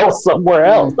something else somewhere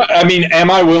else. I mean,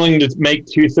 am I willing to make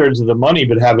 2/3 of the money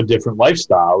but have a different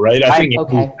lifestyle, right? I think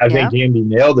Andy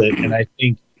nailed it, and I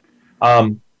think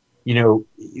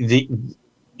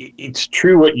it's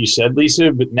true what you said,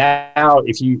 Lisa. But now,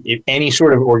 if any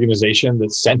sort of organization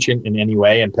that's sentient in any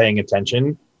way and paying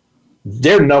attention,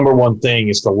 their number one thing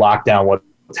is to lock down what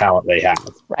talent they have.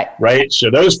 Right. So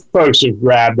those folks have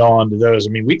grabbed on to those. I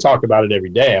mean, we talk about it every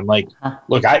day. I'm like,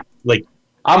 look,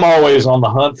 I'm always on the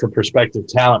hunt for prospective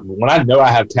talent. When I know I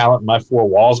have talent in my 4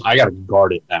 walls, I got to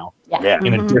guard it now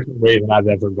in a different way than I've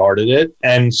ever guarded it.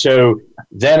 And so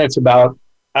then it's about,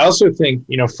 I also think,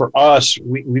 for us,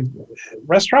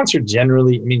 restaurants are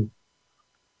generally,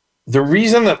 the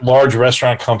reason that large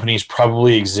restaurant companies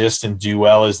probably exist and do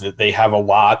well is that they have a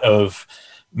lot of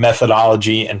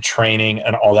methodology and training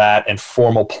and all that and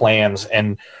formal plans,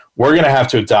 and we're going to have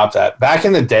to adopt that. Back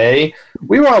in the day,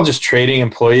 we were all just trading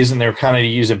employees, and they were kind of, to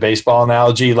use a baseball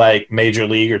analogy, like major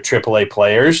league or AAA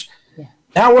players. Yeah.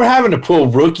 Now we're having to pull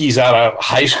rookies out of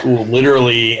high school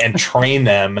literally and train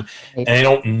them, and they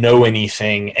don't know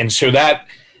anything. And so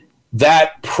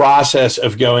that process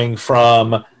of going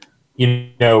from,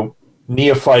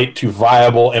 neophyte to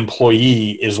viable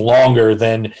employee is longer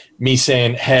than me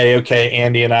saying, hey, okay,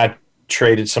 Andy and I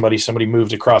traded somebody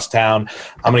moved across town,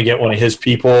 I'm going to get one of his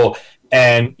people,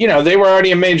 and they were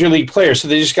already a major league player, so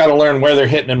they just got to learn where they're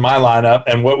hitting in my lineup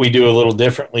and what we do a little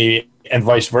differently and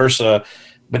vice versa.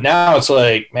 But now it's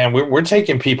like, man, we're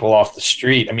taking people off the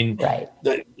street. I mean, right.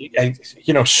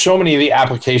 So many of the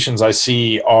applications I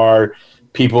see are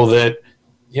people that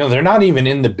they're not even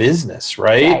in the business,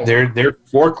 right? They're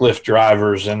forklift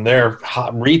drivers and they're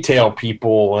retail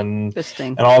people and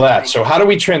all that. So how do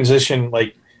we transition,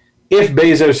 like, if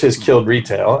Bezos has killed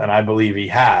retail, and I believe he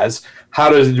has, how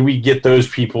do we get those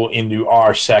people into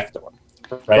our sector?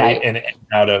 right? And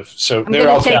out of, so I'm they're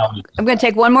all going challenges. to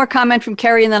take one more comment from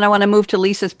Carrie, and then I want to move to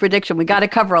Lisa's prediction. We got to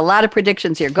cover a lot of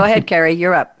predictions here. Go ahead, Carrie,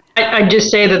 you're up. I'd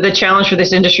just say that the challenge for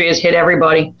this industry has hit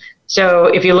everybody. So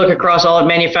if you look across all of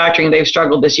manufacturing, they've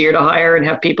struggled this year to hire and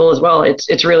have people as well.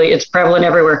 It's prevalent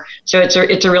everywhere. So it's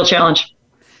a real challenge.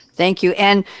 Thank you.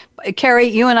 And Carrie,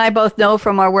 you and I both know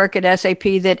from our work at SAP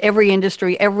that every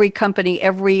industry, every company,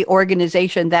 every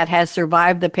organization that has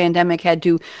survived the pandemic had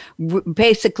to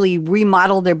basically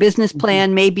remodel their business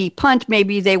plan, maybe punt,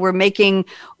 maybe they were making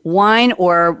wine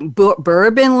or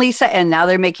bourbon, Lisa, and now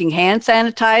they're making hand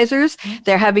sanitizers.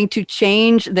 They're having to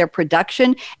change their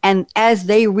production. And as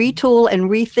they retool and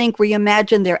rethink,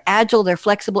 reimagine, they're agile, they're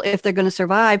flexible if they're going to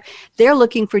survive, they're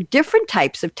looking for different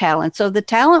types of talent. So the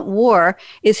talent war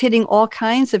is hitting all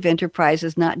kinds of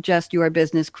enterprises, not just your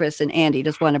business, Chris and Andy.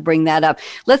 Just want to bring that up.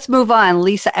 Let's move on.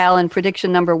 Lisa Allen,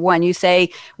 prediction number 1. You say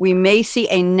we may see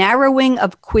a narrowing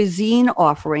of cuisine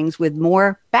offerings with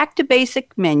more back to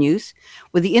basic menus,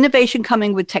 with the innovation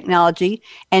coming with technology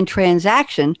and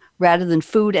transaction rather than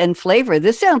food and flavor.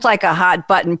 This sounds like a hot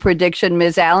button prediction,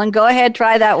 Ms. Allen. Go ahead,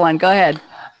 try that one. Go ahead.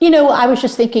 I was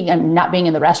just thinking, I'm not being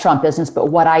in the restaurant business, but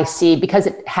what I see, because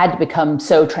it had to become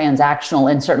so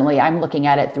transactional, and certainly I'm looking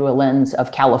at it through a lens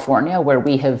of California, where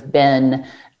we have been,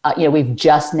 we've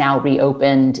just now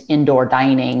reopened indoor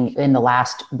dining in the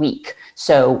last week.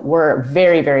 So we're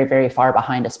very, very, very far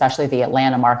behind, especially the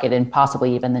Atlanta market and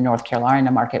possibly even the North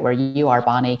Carolina market where you are,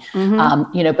 Bonnie.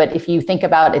 Mm-hmm. But if you think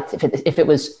about it, if it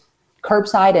was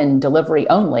curbside and delivery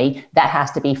only, that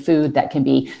has to be food that can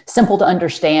be simple to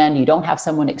understand. You don't have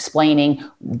someone explaining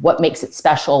what makes it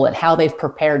special and how they've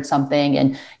prepared something.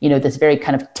 And, this very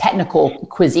kind of technical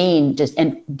cuisine just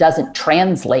doesn't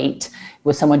translate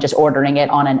with someone just ordering it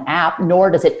on an app,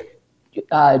 nor does it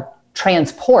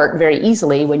transport very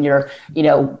easily when you're,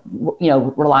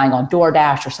 relying on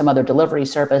DoorDash or some other delivery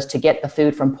service to get the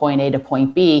food from point A to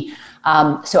point B.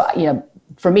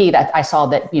 For me, that I saw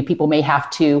that people may have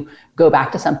to go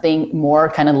back to something more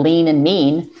kind of lean and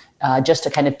mean, just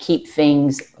to kind of keep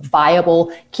things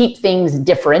viable, keep things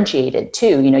differentiated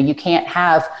too. You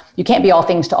can't be all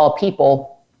things to all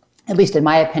people, at least in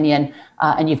my opinion.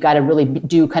 And you've got to really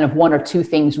do kind of one or two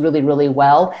things really, really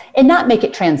well, and not make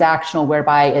it transactional,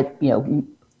 whereby it,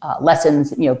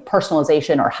 lessens,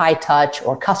 personalization or high touch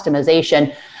or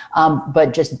customization,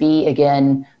 but just be,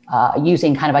 again,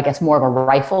 using kind of, I guess, more of a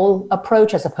rifle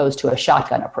approach as opposed to a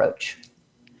shotgun approach.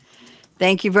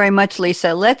 Thank you very much,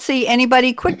 Lisa. Let's see,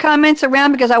 anybody, quick comments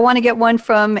around, because I want to get one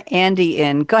from Andy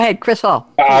in. Go ahead, Chris Hall.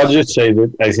 I'll just say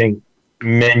that I think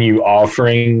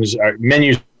menus are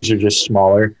just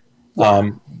smaller.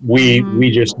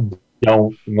 We just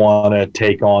don't want to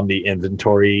take on the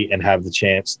inventory and have the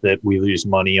chance that we lose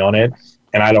money on it.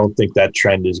 And I don't think that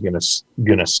trend is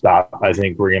gonna stop. I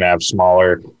think we're gonna have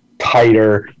smaller,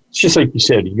 tighter. It's just like you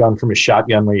said, you've gone from a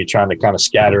shotgun where you're trying to kind of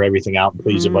scatter everything out and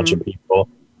please a bunch of people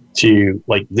to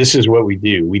like, this is what we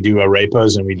do. We do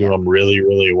arepas and we do them really,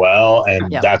 really well.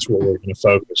 And that's what we're going to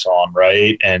focus on.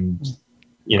 Right. And,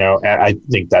 I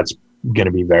think that's going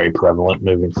to be very prevalent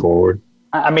moving forward.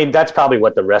 I mean, that's probably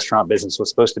what the restaurant business was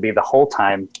supposed to be the whole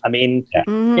time. I mean,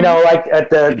 like at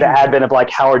the advent of like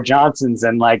Howard Johnson's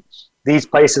and like these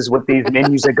places with these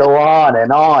menus that go on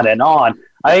and on and on.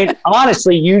 I mean,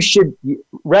 honestly,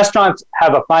 restaurants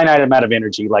have a finite amount of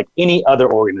energy like any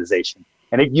other organization.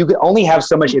 And you can only have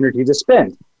so much energy to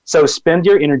spend. So spend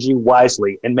your energy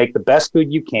wisely and make the best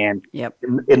food you can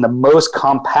in the most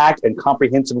compact and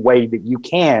comprehensive way that you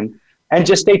can. And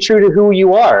just stay true to who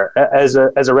you are as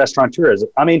a restaurateur.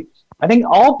 I mean, I think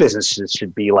all businesses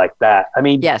should be like that. I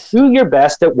mean, do your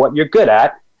best at what you're good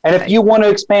at. And if you want to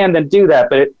expand, then do that.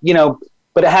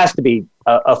 But it has to be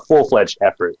a full-fledged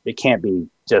effort. It can't be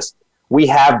just, we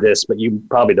have this, but you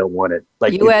probably don't want it.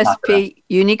 Like USP,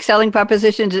 unique selling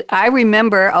propositions. I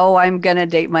remember, I'm going to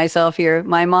date myself here.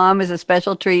 My mom is a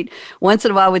special treat. Once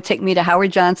in a while would take me to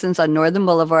Howard Johnson's on Northern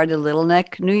Boulevard in Little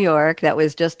Neck, New York. That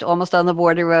was just almost on the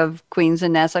border of Queens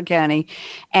and Nassau County.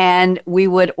 And we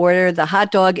would order the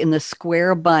hot dog in the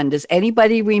square bun. Does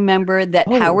anybody remember that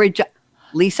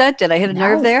Lisa, did I hit a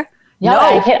nerve there?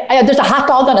 No, there's a hot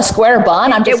dog on a square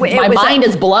bun. My mind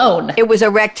is blown. It was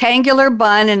a rectangular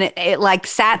bun, and it like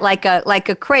sat like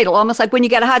a cradle, almost like when you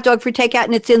get a hot dog for takeout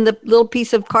and it's in the little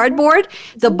piece of cardboard.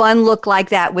 The bun looked like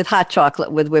that with hot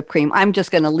chocolate with whipped cream. I'm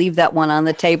just going to leave that one on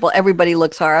the table. Everybody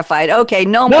looks horrified. Okay,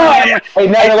 no more. Jack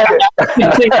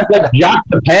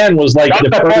the Pan was like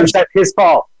the first. That's his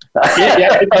fault.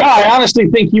 I honestly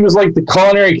think he was like the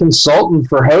culinary consultant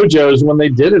for Hojo's when they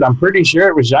did it. I'm pretty sure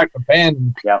it was Jacques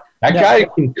Pepin. Yep. That guy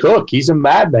can cook. He's a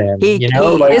madman. He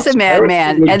is a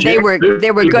madman, and they were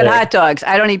good hot dogs.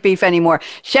 I don't eat beef anymore.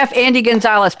 Chef Andy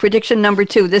Gonzalez, prediction number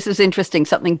 2. This is interesting,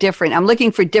 something different. I'm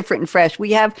looking for different and fresh.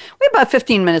 We have about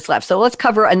 15 minutes left, so let's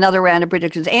cover another round of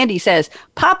predictions. Andy says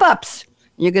pop-ups.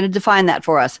 You're going to define that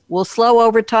for us. Will slow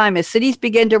over time as cities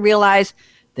begin to realize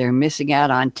they're missing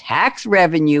out on tax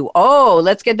revenue. Oh,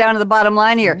 let's get down to the bottom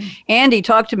line here. Andy,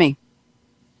 talk to me.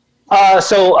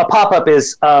 So a pop-up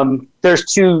is, there's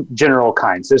 2 general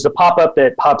kinds. There's a pop-up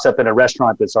that pops up in a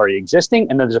restaurant that's already existing,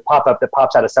 and then there's a pop-up that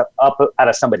pops out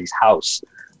of somebody's house.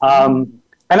 And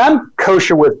I'm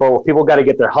kosher with both. People got to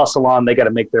get their hustle on. They got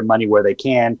to make their money where they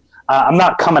can. I'm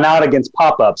not coming out against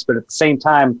pop-ups, but at the same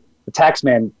time, the tax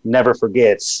man never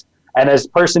forgets. And as a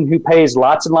person who pays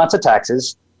lots and lots of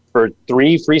taxes for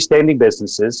 3 freestanding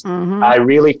businesses, I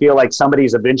really feel like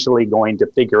somebody's eventually going to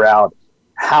figure out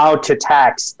how to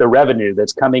tax the revenue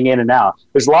that's coming in and out.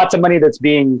 There's lots of money that's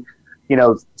being,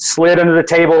 slid under the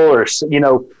table, or,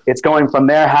 it's going from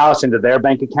their house into their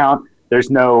bank account. There's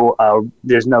no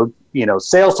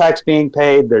sales tax being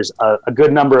paid. There's a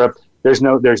good number of, there's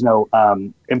no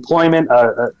employment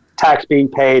tax being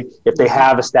paid if they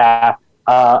have a staff.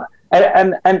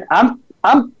 And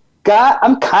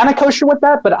I'm kind of kosher with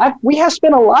that, but we have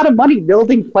spent a lot of money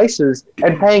building places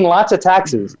and paying lots of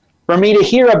taxes. For me to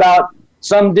hear about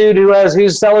some dude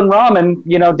who's selling ramen,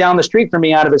 down the street from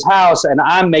me out of his house, and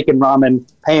I'm making ramen,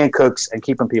 paying cooks, and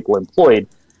keeping people employed.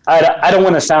 I don't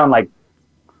want to sound like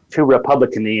too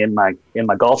Republican-y in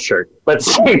my golf shirt, but at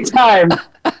the same time,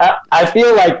 I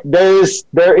feel like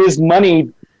there is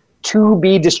money to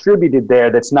be distributed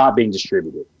there that's not being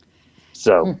distributed.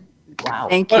 So. Wow.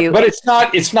 Thank you. But it's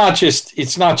not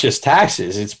just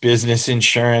taxes. It's business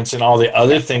insurance and all the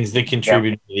other things that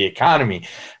contribute to the economy.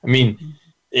 I mean,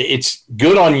 it's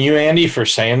good on you, Andy, for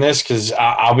saying this, because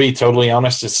I'll be totally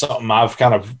honest. It's something I've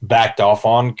kind of backed off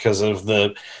on because of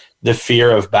the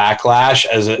fear of backlash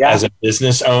as a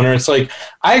business owner. It's like,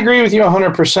 I agree with you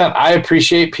 100%. I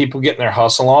appreciate people getting their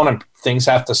hustle on, and things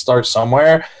have to start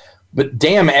somewhere. But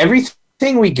damn,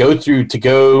 everything we go through to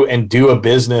go and do a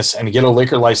business and get a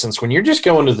liquor license, when you're just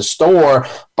going to the store,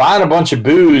 buying a bunch of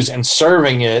booze and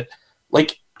serving it,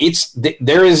 like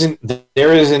there is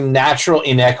a natural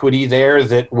inequity there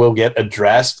that will get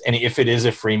addressed. And if it is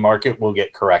a free market, will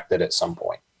get corrected at some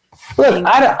point. Look,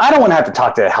 I don't want to have to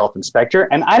talk to a health inspector,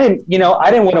 and I didn't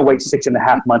want to wait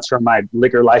 6.5 months for my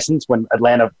liquor license when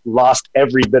Atlanta lost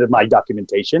every bit of my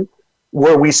documentation,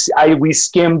 where we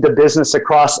skimmed the business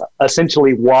across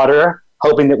essentially water,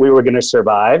 hoping that we were going to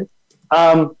survive.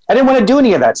 I didn't want to do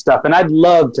any of that stuff, and I'd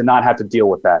love to not have to deal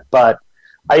with that. But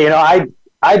I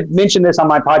mentioned this on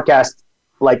my podcast,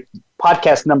 like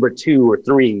podcast number 2 or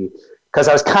 3, because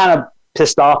I was kind of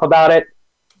pissed off about it,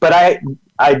 but I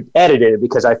edited it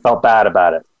because I felt bad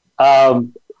about it.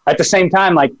 At the same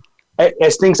time, like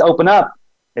as things open up,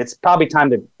 it's probably time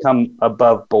to come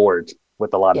above board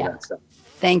with a lot of that stuff.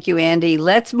 Thank you, Andy.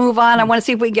 Let's move on. I want to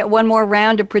see if we can get one more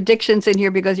round of predictions in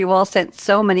here because you all sent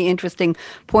so many interesting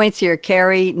points here.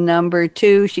 Carrie, number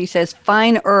 2, she says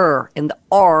finer, and the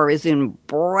R is in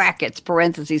brackets,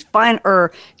 parentheses.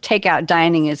 Finer takeout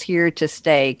dining is here to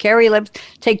stay. Carrie, let's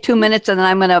take 2 minutes, and then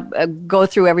I'm going to go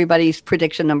through everybody's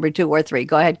prediction number 2 or 3.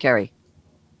 Go ahead, Carrie.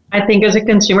 I think as a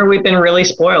consumer, we've been really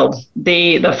spoiled.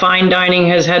 The fine dining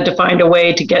has had to find a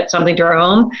way to get something to our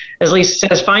home. As Lisa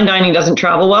says, fine dining doesn't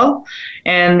travel well.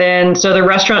 And then, so the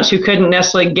restaurants who couldn't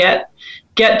necessarily get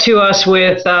to us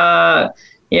with, I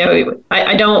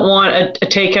don't want a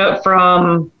takeout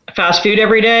from fast food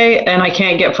every day, and I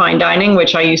can't get fine dining,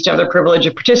 which I used to have the privilege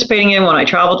of participating in when I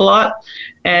traveled a lot.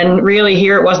 And really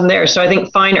here it wasn't there. So I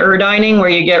think finer dining, where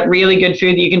you get really good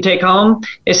food that you can take home,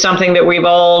 is something that we've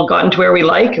all gotten to where we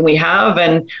like, and we have.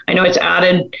 And I know it's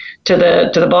added to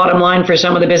the bottom line for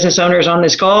some of the business owners on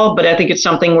this call, but I think it's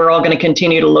something we're all going to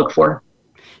continue to look for.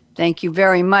 Thank you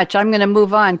very much. I'm going to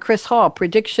move on. Chris Hall,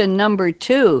 prediction number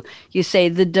 2. You say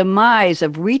the demise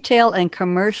of retail and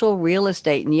commercial real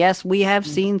estate. And yes, we have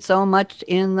seen so much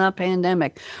in the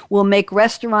pandemic. Will make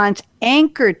restaurants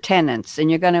anchor tenants.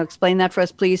 And you're going to explain that for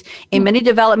us, please. In many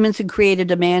developments and create a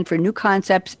demand for new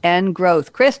concepts and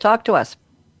growth. Chris, talk to us.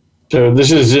 So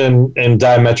this is in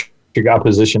diametric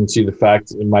opposition to the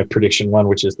fact in my prediction 1,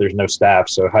 which is there's no staff.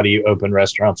 So how do you open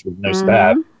restaurants with no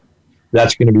staff?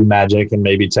 That's going to be magic, and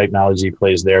maybe technology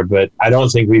plays there. But I don't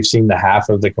think we've seen the half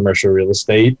of the commercial real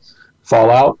estate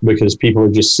fallout because people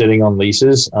are just sitting on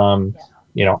leases.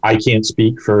 I can't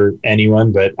speak for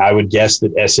anyone, but I would guess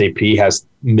that SAP has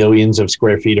millions of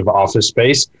square feet of office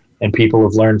space, and people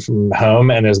have learned from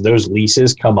home. And as those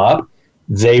leases come up,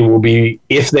 they will be,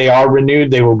 if they are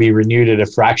renewed, they will be renewed at a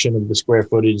fraction of the square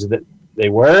footage that they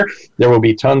were. There will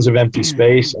be tons of empty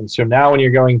space. And so now when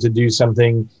you're going to do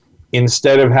something,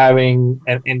 instead of having,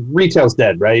 and retail's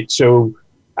dead, right? So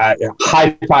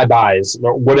hi-fi buys,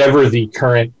 or whatever the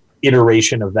current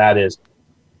iteration of that is,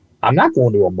 I'm not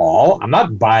going to a mall. I'm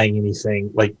not buying anything.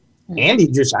 Like Andy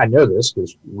just, I know this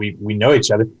because we know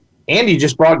each other. Andy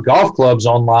just brought golf clubs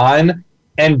online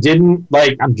and didn't,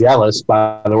 like, I'm jealous,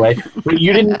 by the way, but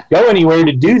you didn't go anywhere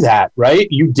to do that, right?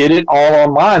 You did it all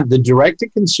online. The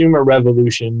direct-to-consumer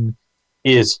revolution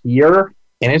is here,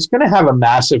 and it's going to have a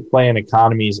massive play in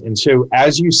economies. And so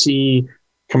as you see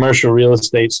commercial real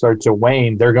estate start to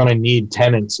wane, they're going to need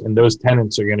tenants, and those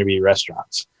tenants are going to be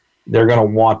restaurants. They're going to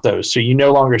want those. So you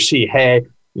no longer see, hey,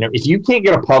 if you can't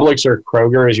get a Publix or a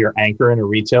Kroger as your anchor in a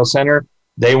retail center,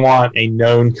 they want a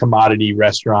known commodity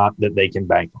restaurant that they can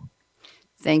bank on.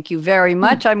 Thank you very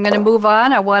much. I'm going to move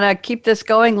on. I want to keep this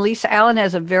going. Lisa Allen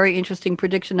has a very interesting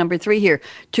prediction, number 3 here.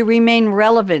 To remain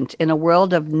relevant in a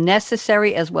world of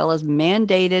necessary as well as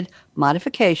mandated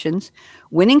modifications,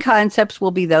 winning concepts will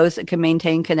be those that can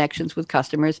maintain connections with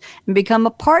customers and become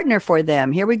a partner for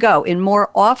them. Here we go. In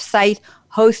more off-site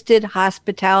hosted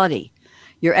hospitality.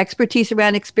 Your expertise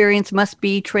around experience must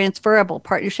be transferable.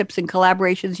 Partnerships and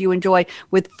collaborations you enjoy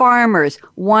with farmers,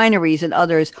 wineries, and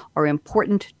others are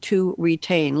important to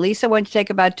retain. Lisa, why don't you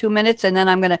take about 2 minutes, and then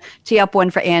I'm going to tee up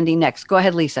one for Andy next. Go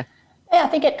ahead, Lisa. Yeah, I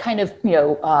think it kind of,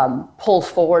 pulls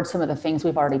forward some of the things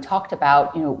we've already talked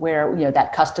about, where,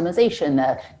 that customization,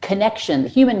 the connection, the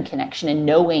human connection, and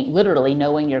literally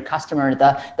knowing your customer,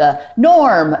 the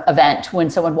norm event when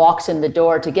someone walks in the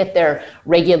door to get their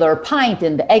regular pint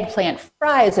and the eggplant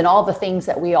fries and all the things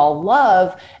that we all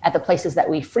love at the places that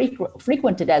we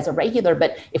frequented as a regular.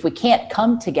 But if we can't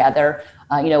come together,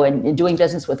 in doing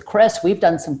business with Chris, we've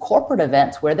done some corporate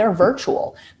events where they're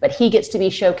virtual, but he gets to be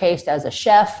showcased as a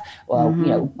chef. Well,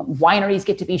 wineries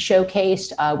get to be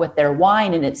showcased with their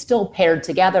wine, and it's still paired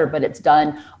together, but it's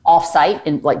done off-site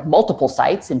in like multiple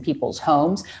sites in people's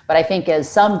homes. But I think as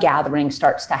some gathering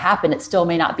starts to happen, it still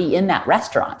may not be in that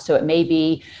restaurant. So it may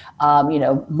be,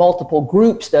 multiple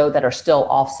groups though that are still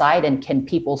off-site, and can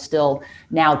people still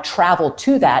now travel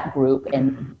to that group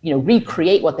and,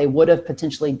 recreate what they would have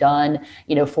potentially done,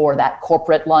 for that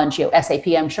corporate lunch. SAP,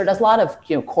 I'm sure, does a lot of,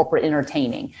 corporate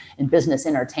entertaining and business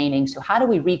entertaining. So how do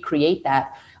we recreate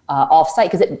that off-site?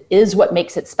 Because it is what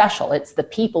makes it special. It's the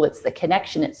people, it's the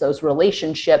connection, it's those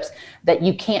relationships that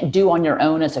you can't do on your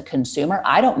own as a consumer.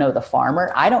 I don't know the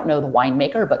farmer, I don't know the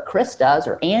winemaker, but Chris does,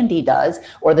 or Andy does,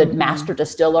 or the master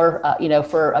distiller,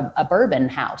 for a bourbon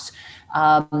house.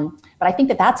 But I think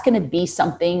that that's going to be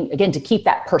something, again, to keep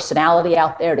that personality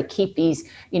out there, to keep these,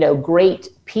 great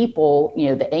people,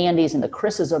 the Andys and the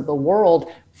Chris's of the world,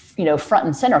 front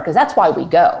and center, because that's why we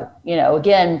go.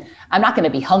 Again, I'm not going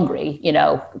to be hungry,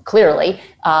 clearly.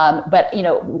 But,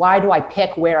 why do I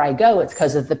pick where I go? It's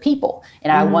because of the people.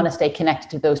 And I want to stay connected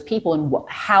to those people and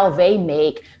how they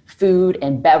make food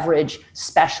and beverage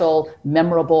special,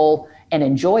 memorable, and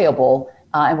enjoyable.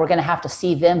 And we're going to have to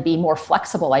see them be more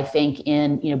flexible, I think,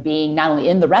 in being not only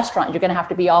in the restaurant, you're going to have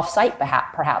to be off-site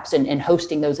perhaps, and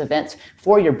hosting those events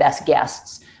for your best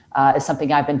guests is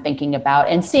something I've been thinking about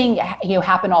and seeing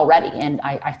happen already. And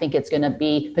I think it's going to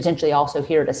be potentially also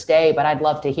here to stay. But I'd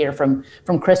love to hear from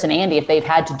Chris and Andy if they've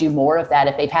had to do more of that,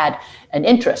 if they've had an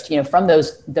interest from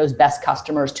those best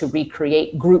customers to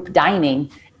recreate group dining,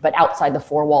 but outside the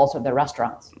 4 walls of their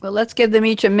restaurants. Well, let's give them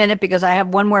each a minute, because I have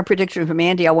one more prediction from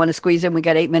Andy I want to squeeze in. We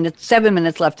got 7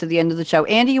 minutes left to the end of the show.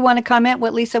 Andy, you want to comment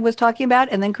what Lisa was talking about?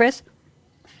 And then Chris?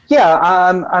 Yeah,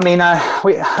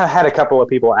 I had a couple of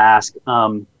people ask,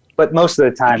 but most of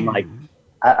the time,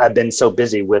 I've been so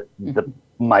busy with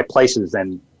my places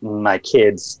and my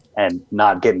kids and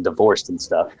not getting divorced and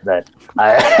stuff that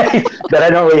I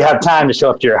don't really have time to show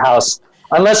up to your house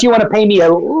unless you want to pay me a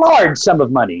large sum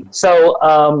of money. So,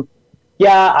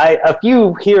 a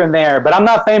few here and there, but I'm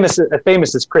not famous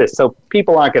as Chris, so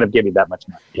people aren't going to give me that much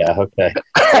money. Yeah, okay.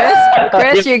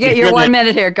 Chris, you get your 1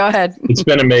 minute here. Go ahead. It's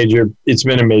been a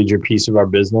major piece of our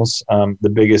business.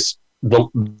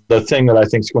 The thing that I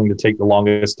think is going to take the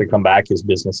longest to come back is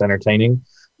business entertaining,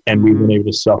 and we've been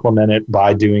able to supplement it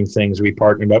by doing things. We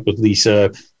partnered up with Lisa.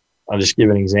 I'll just give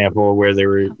an example where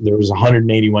there was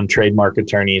 181 trademark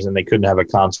attorneys, and they couldn't have a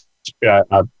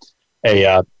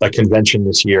convention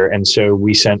this year. And so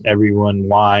we sent everyone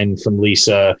wine from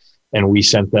Lisa, and we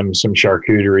sent them some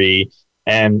charcuterie,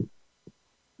 and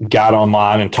got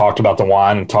online and talked about the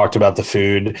wine and talked about the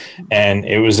food. And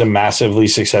it was a massively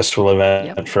successful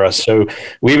event for us. So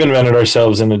we've invented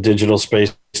ourselves in the digital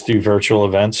space do virtual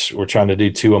events. We're trying to do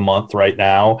 2 a month right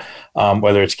now,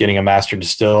 whether it's getting a master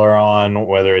distiller on,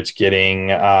 whether it's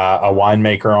getting a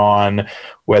winemaker on,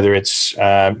 whether it's,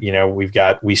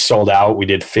 we sold out. We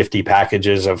did 50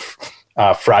 packages of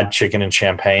fried chicken and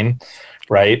champagne,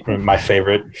 right? My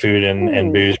favorite food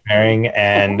and booze pairing.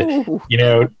 And,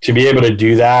 to be able to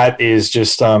do that is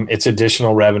just, it's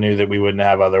additional revenue that we wouldn't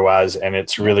have otherwise. And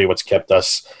it's really what's kept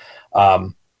us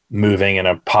moving in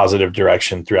a positive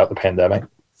direction throughout the pandemic.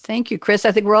 Thank you, Chris.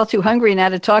 I think we're all too hungry now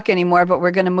to talk anymore, but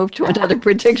we're going to move to another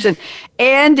prediction.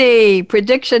 Andy,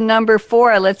 prediction number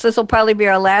 4. This will probably be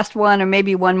our last one or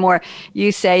maybe one more.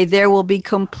 You say there will be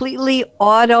completely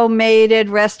automated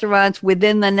restaurants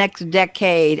within the next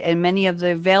decade, and many of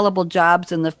the available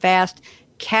jobs in the fast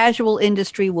casual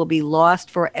industry will be lost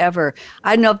forever.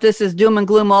 I don't know if this is doom and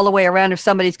gloom all the way around, if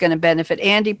somebody's going to benefit.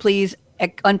 Andy, please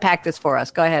unpack this for us.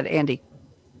 Go ahead, Andy.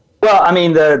 Well, I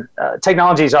mean, the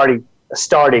technology is already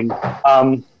starting.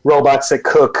 Robots that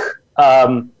cook.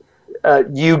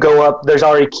 You go up, there's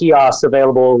already kiosks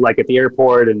available like at the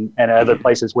airport and other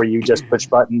places where you just push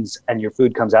buttons and your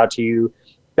food comes out to you.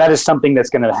 That is something that's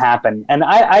going to happen. And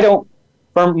I don't,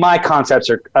 from my concepts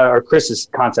or Chris's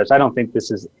concepts, I don't think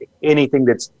this is anything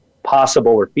that's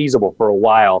possible or feasible for a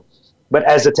while. But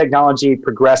as the technology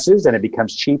progresses and it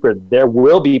becomes cheaper, there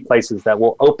will be places that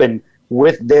will open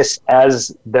with this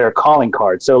as their calling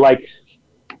card. So like,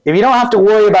 if you don't have to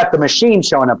worry about the machine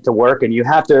showing up to work and you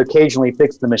have to occasionally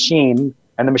fix the machine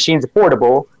and the machine's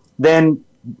affordable, then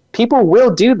people will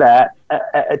do that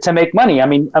to make money. I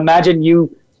mean, imagine you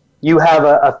have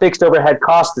a fixed overhead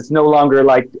cost that's no longer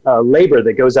like labor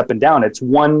that goes up and down. It's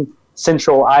one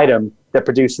central item that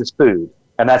produces food,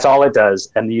 and that's all it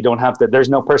does. And you don't have to, there's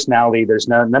no personality. There's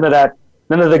none of that.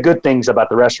 None of the good things about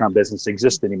the restaurant business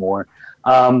exist anymore.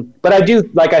 But I do,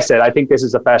 like I said, I think this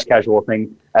is a fast casual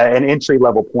thing, an entry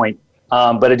level point.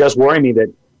 But it does worry me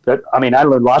that I mean, I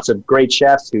learned lots of great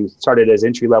chefs who started as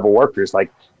entry level workers, like,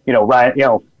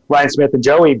 Ryan Smith and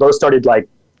Joey both started like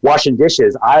washing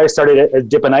dishes. I started at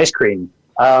dipping ice cream.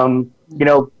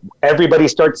 Everybody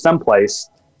starts someplace.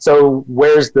 So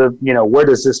where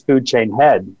does this food chain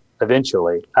head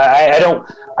eventually? I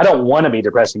don't want to be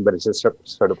depressing, but it's just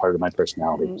sort of part of my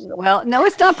personality. So. Well, no,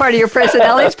 it's not part of your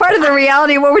personality. It's part of the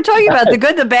reality of what we're talking about, the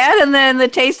good, the bad, and then the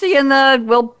tasty, and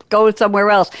we'll go somewhere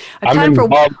else.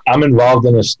 I'm involved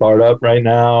in a startup right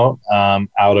now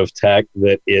out of tech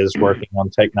that is working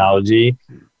on technology,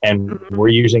 and we're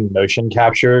using motion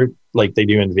capture like they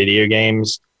do in video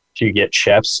games to get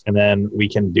chefs, and then we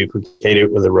can duplicate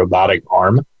it with a robotic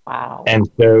arm. Wow. And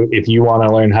so if you want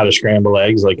to learn how to scramble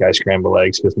eggs, like I scramble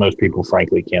eggs, because most people,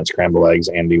 frankly, can't scramble eggs.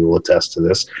 Andy will attest to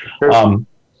this.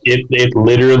 It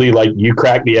literally, like, you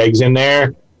crack the eggs in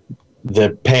there,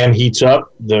 the pan heats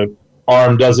up, the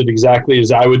arm does it exactly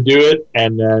as I would do it,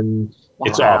 and then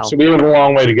it's off. So we have a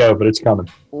long way to go, but it's coming.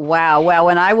 Wow.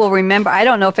 And I will remember, I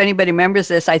don't know if anybody remembers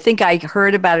this. I think I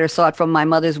heard about it or saw it from my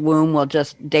mother's womb. We'll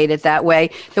just date it that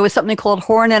way. There was something called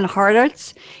Horn and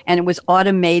Hardts, and it was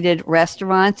automated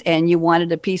restaurants, and you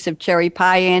wanted a piece of cherry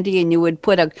pie, Andy, and you would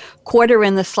put a quarter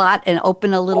in the slot and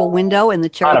open a little window, and the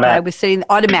cherry pie was sitting,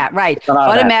 automat, right.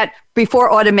 Automat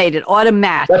before automated,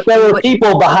 automat. But there were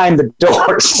people behind the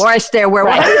doors. Of course there were.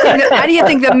 Well, how do you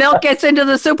think the milk gets into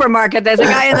the supermarket? There's a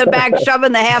guy in the back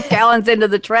shoving the half gallons into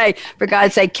the tray, for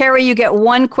God's sake. Carrie, you get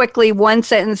one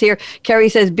sentence here. Carrie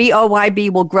says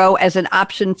BOYB will grow as an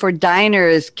option for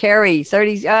diners. Carrie,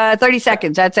 30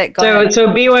 seconds. That's it. Go ahead. So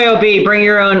BYOB, bring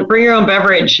your own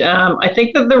beverage. I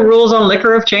think that the rules on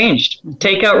liquor have changed.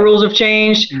 Takeout rules have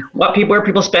changed. Where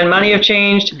people spend money have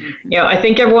changed. I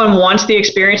think everyone wants the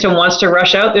experience and wants to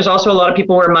rush out. There's also a lot of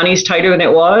people where money's tighter than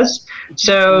it was.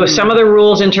 So some of the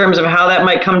rules in terms of how that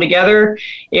might come together,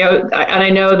 and I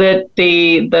know that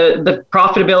the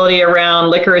profitability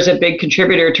around liquor is a big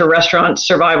contributor to restaurant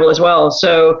survival as well.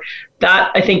 So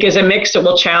that, I think, is a mix that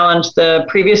will challenge the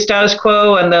previous status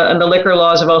quo, and the liquor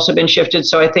laws have also been shifted.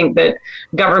 So I think that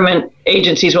government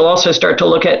agencies will also start to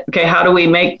look at, okay, how do we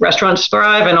make restaurants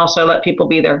thrive and also let people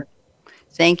be there?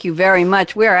 Thank you very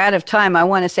much. We're out of time. I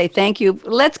want to say thank you.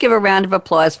 Let's give a round of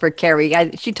applause for Carrie.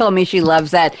 She told me she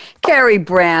loves that. Carrie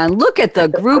Brown, look at the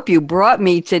group you brought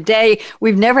me today.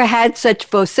 We've never had such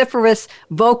vociferous,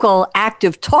 vocal,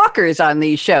 active talkers on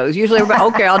these shows. Usually we're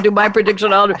okay, I'll do my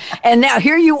prediction. And now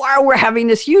here you are. We're having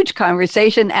this huge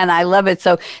conversation, and I love it.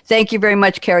 So thank you very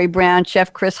much, Carrie Brown.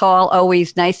 Chef Chris Hall,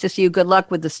 always nice to see you. Good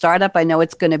luck with the startup. I know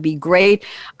it's going to be great.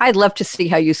 I'd love to see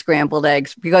how you scrambled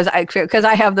eggs, because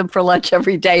I have them for lunch every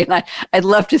every day, and I'd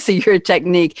love to see your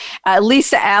technique.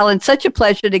 Lisa Allen, such a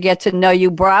pleasure to get to know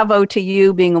you. Bravo to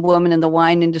you being a woman in the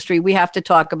wine industry. We have to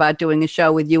talk about doing a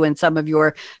show with you and some of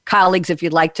your colleagues if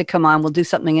you'd like to come on. We'll do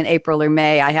something in April or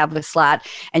May. I have a slot,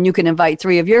 and you can invite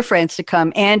 3 of your friends to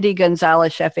come. Andy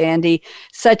Gonzalez, Chef Andy,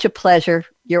 such a pleasure.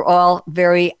 You're all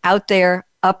very out there,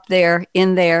 up there,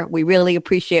 in there. We really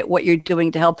appreciate what you're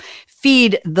doing to help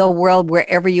feed the world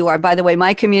wherever you are. By the way,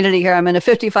 my community here, I'm in a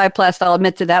 55 plus, I'll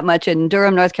admit to that much, in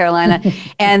Durham, North Carolina.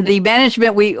 And the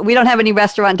management, we don't have any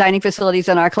restaurant dining facilities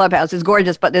in our clubhouse. It's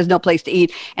gorgeous, but there's no place to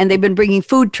eat. And they've been bringing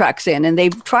food trucks in, and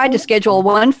they've tried to schedule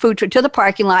one food truck to the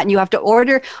parking lot, and you have to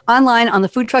order online on the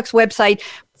food truck's website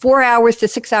 4 hours to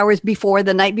 6 hours before,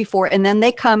 the night before, and then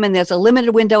they come and there's a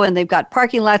limited window and they've got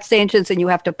parking lot stanchions and you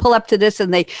have to pull up to this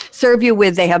and they serve you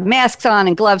with, they have masks on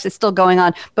and gloves. It's still going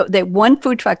on. But they one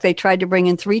food truck they tried to bring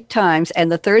in 3 times,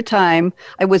 and the third time,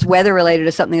 it was weather related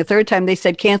or something. The third time they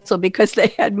said cancel because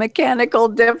they had mechanical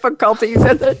difficulties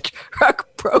and the truck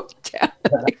broke down.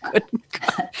 They couldn't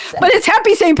come. But it's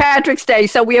happy St. Patrick's Day,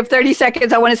 so we have 30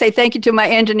 seconds. I want to say thank you to my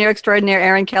engineer extraordinaire,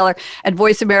 Aaron Keller at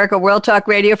Voice America World Talk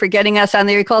Radio, for getting us on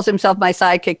there. He calls himself my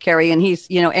sidekick, Kerry, and he's,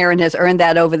 Aaron has earned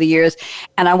that over the years.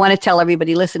 And I want to tell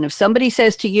everybody, listen, if somebody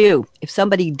says to you, if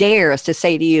somebody dares to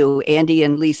say to you, Andy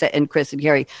and Lisa and Chris and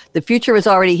Kerry, the future is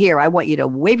already here, I want you to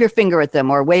wave your finger at them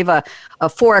or wave a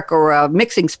fork or a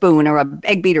mixing spoon or a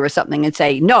egg beater or something and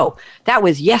say, no, that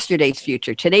was yesterday's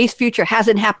future. Today's future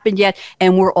hasn't happened yet,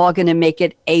 and we're all going to make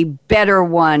it a better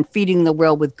one, feeding the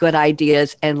world with good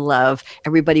ideas and love.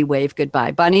 Everybody wave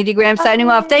goodbye. Bonnie D. Graham signing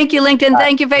off. Thank you, LinkedIn.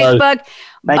 Thank you, Facebook.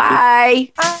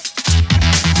 Bye.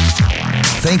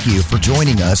 Thank you for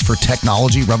joining us for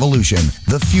Technology Revolution,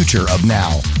 the future of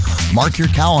now. Mark your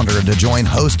calendar to join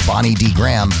host Bonnie D.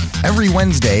 Graham every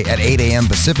Wednesday at 8 a.m.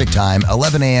 Pacific Time,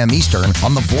 11 a.m. Eastern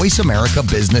on the Voice America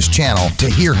Business Channel to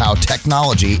hear how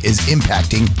technology is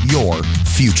impacting your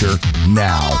future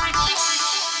now.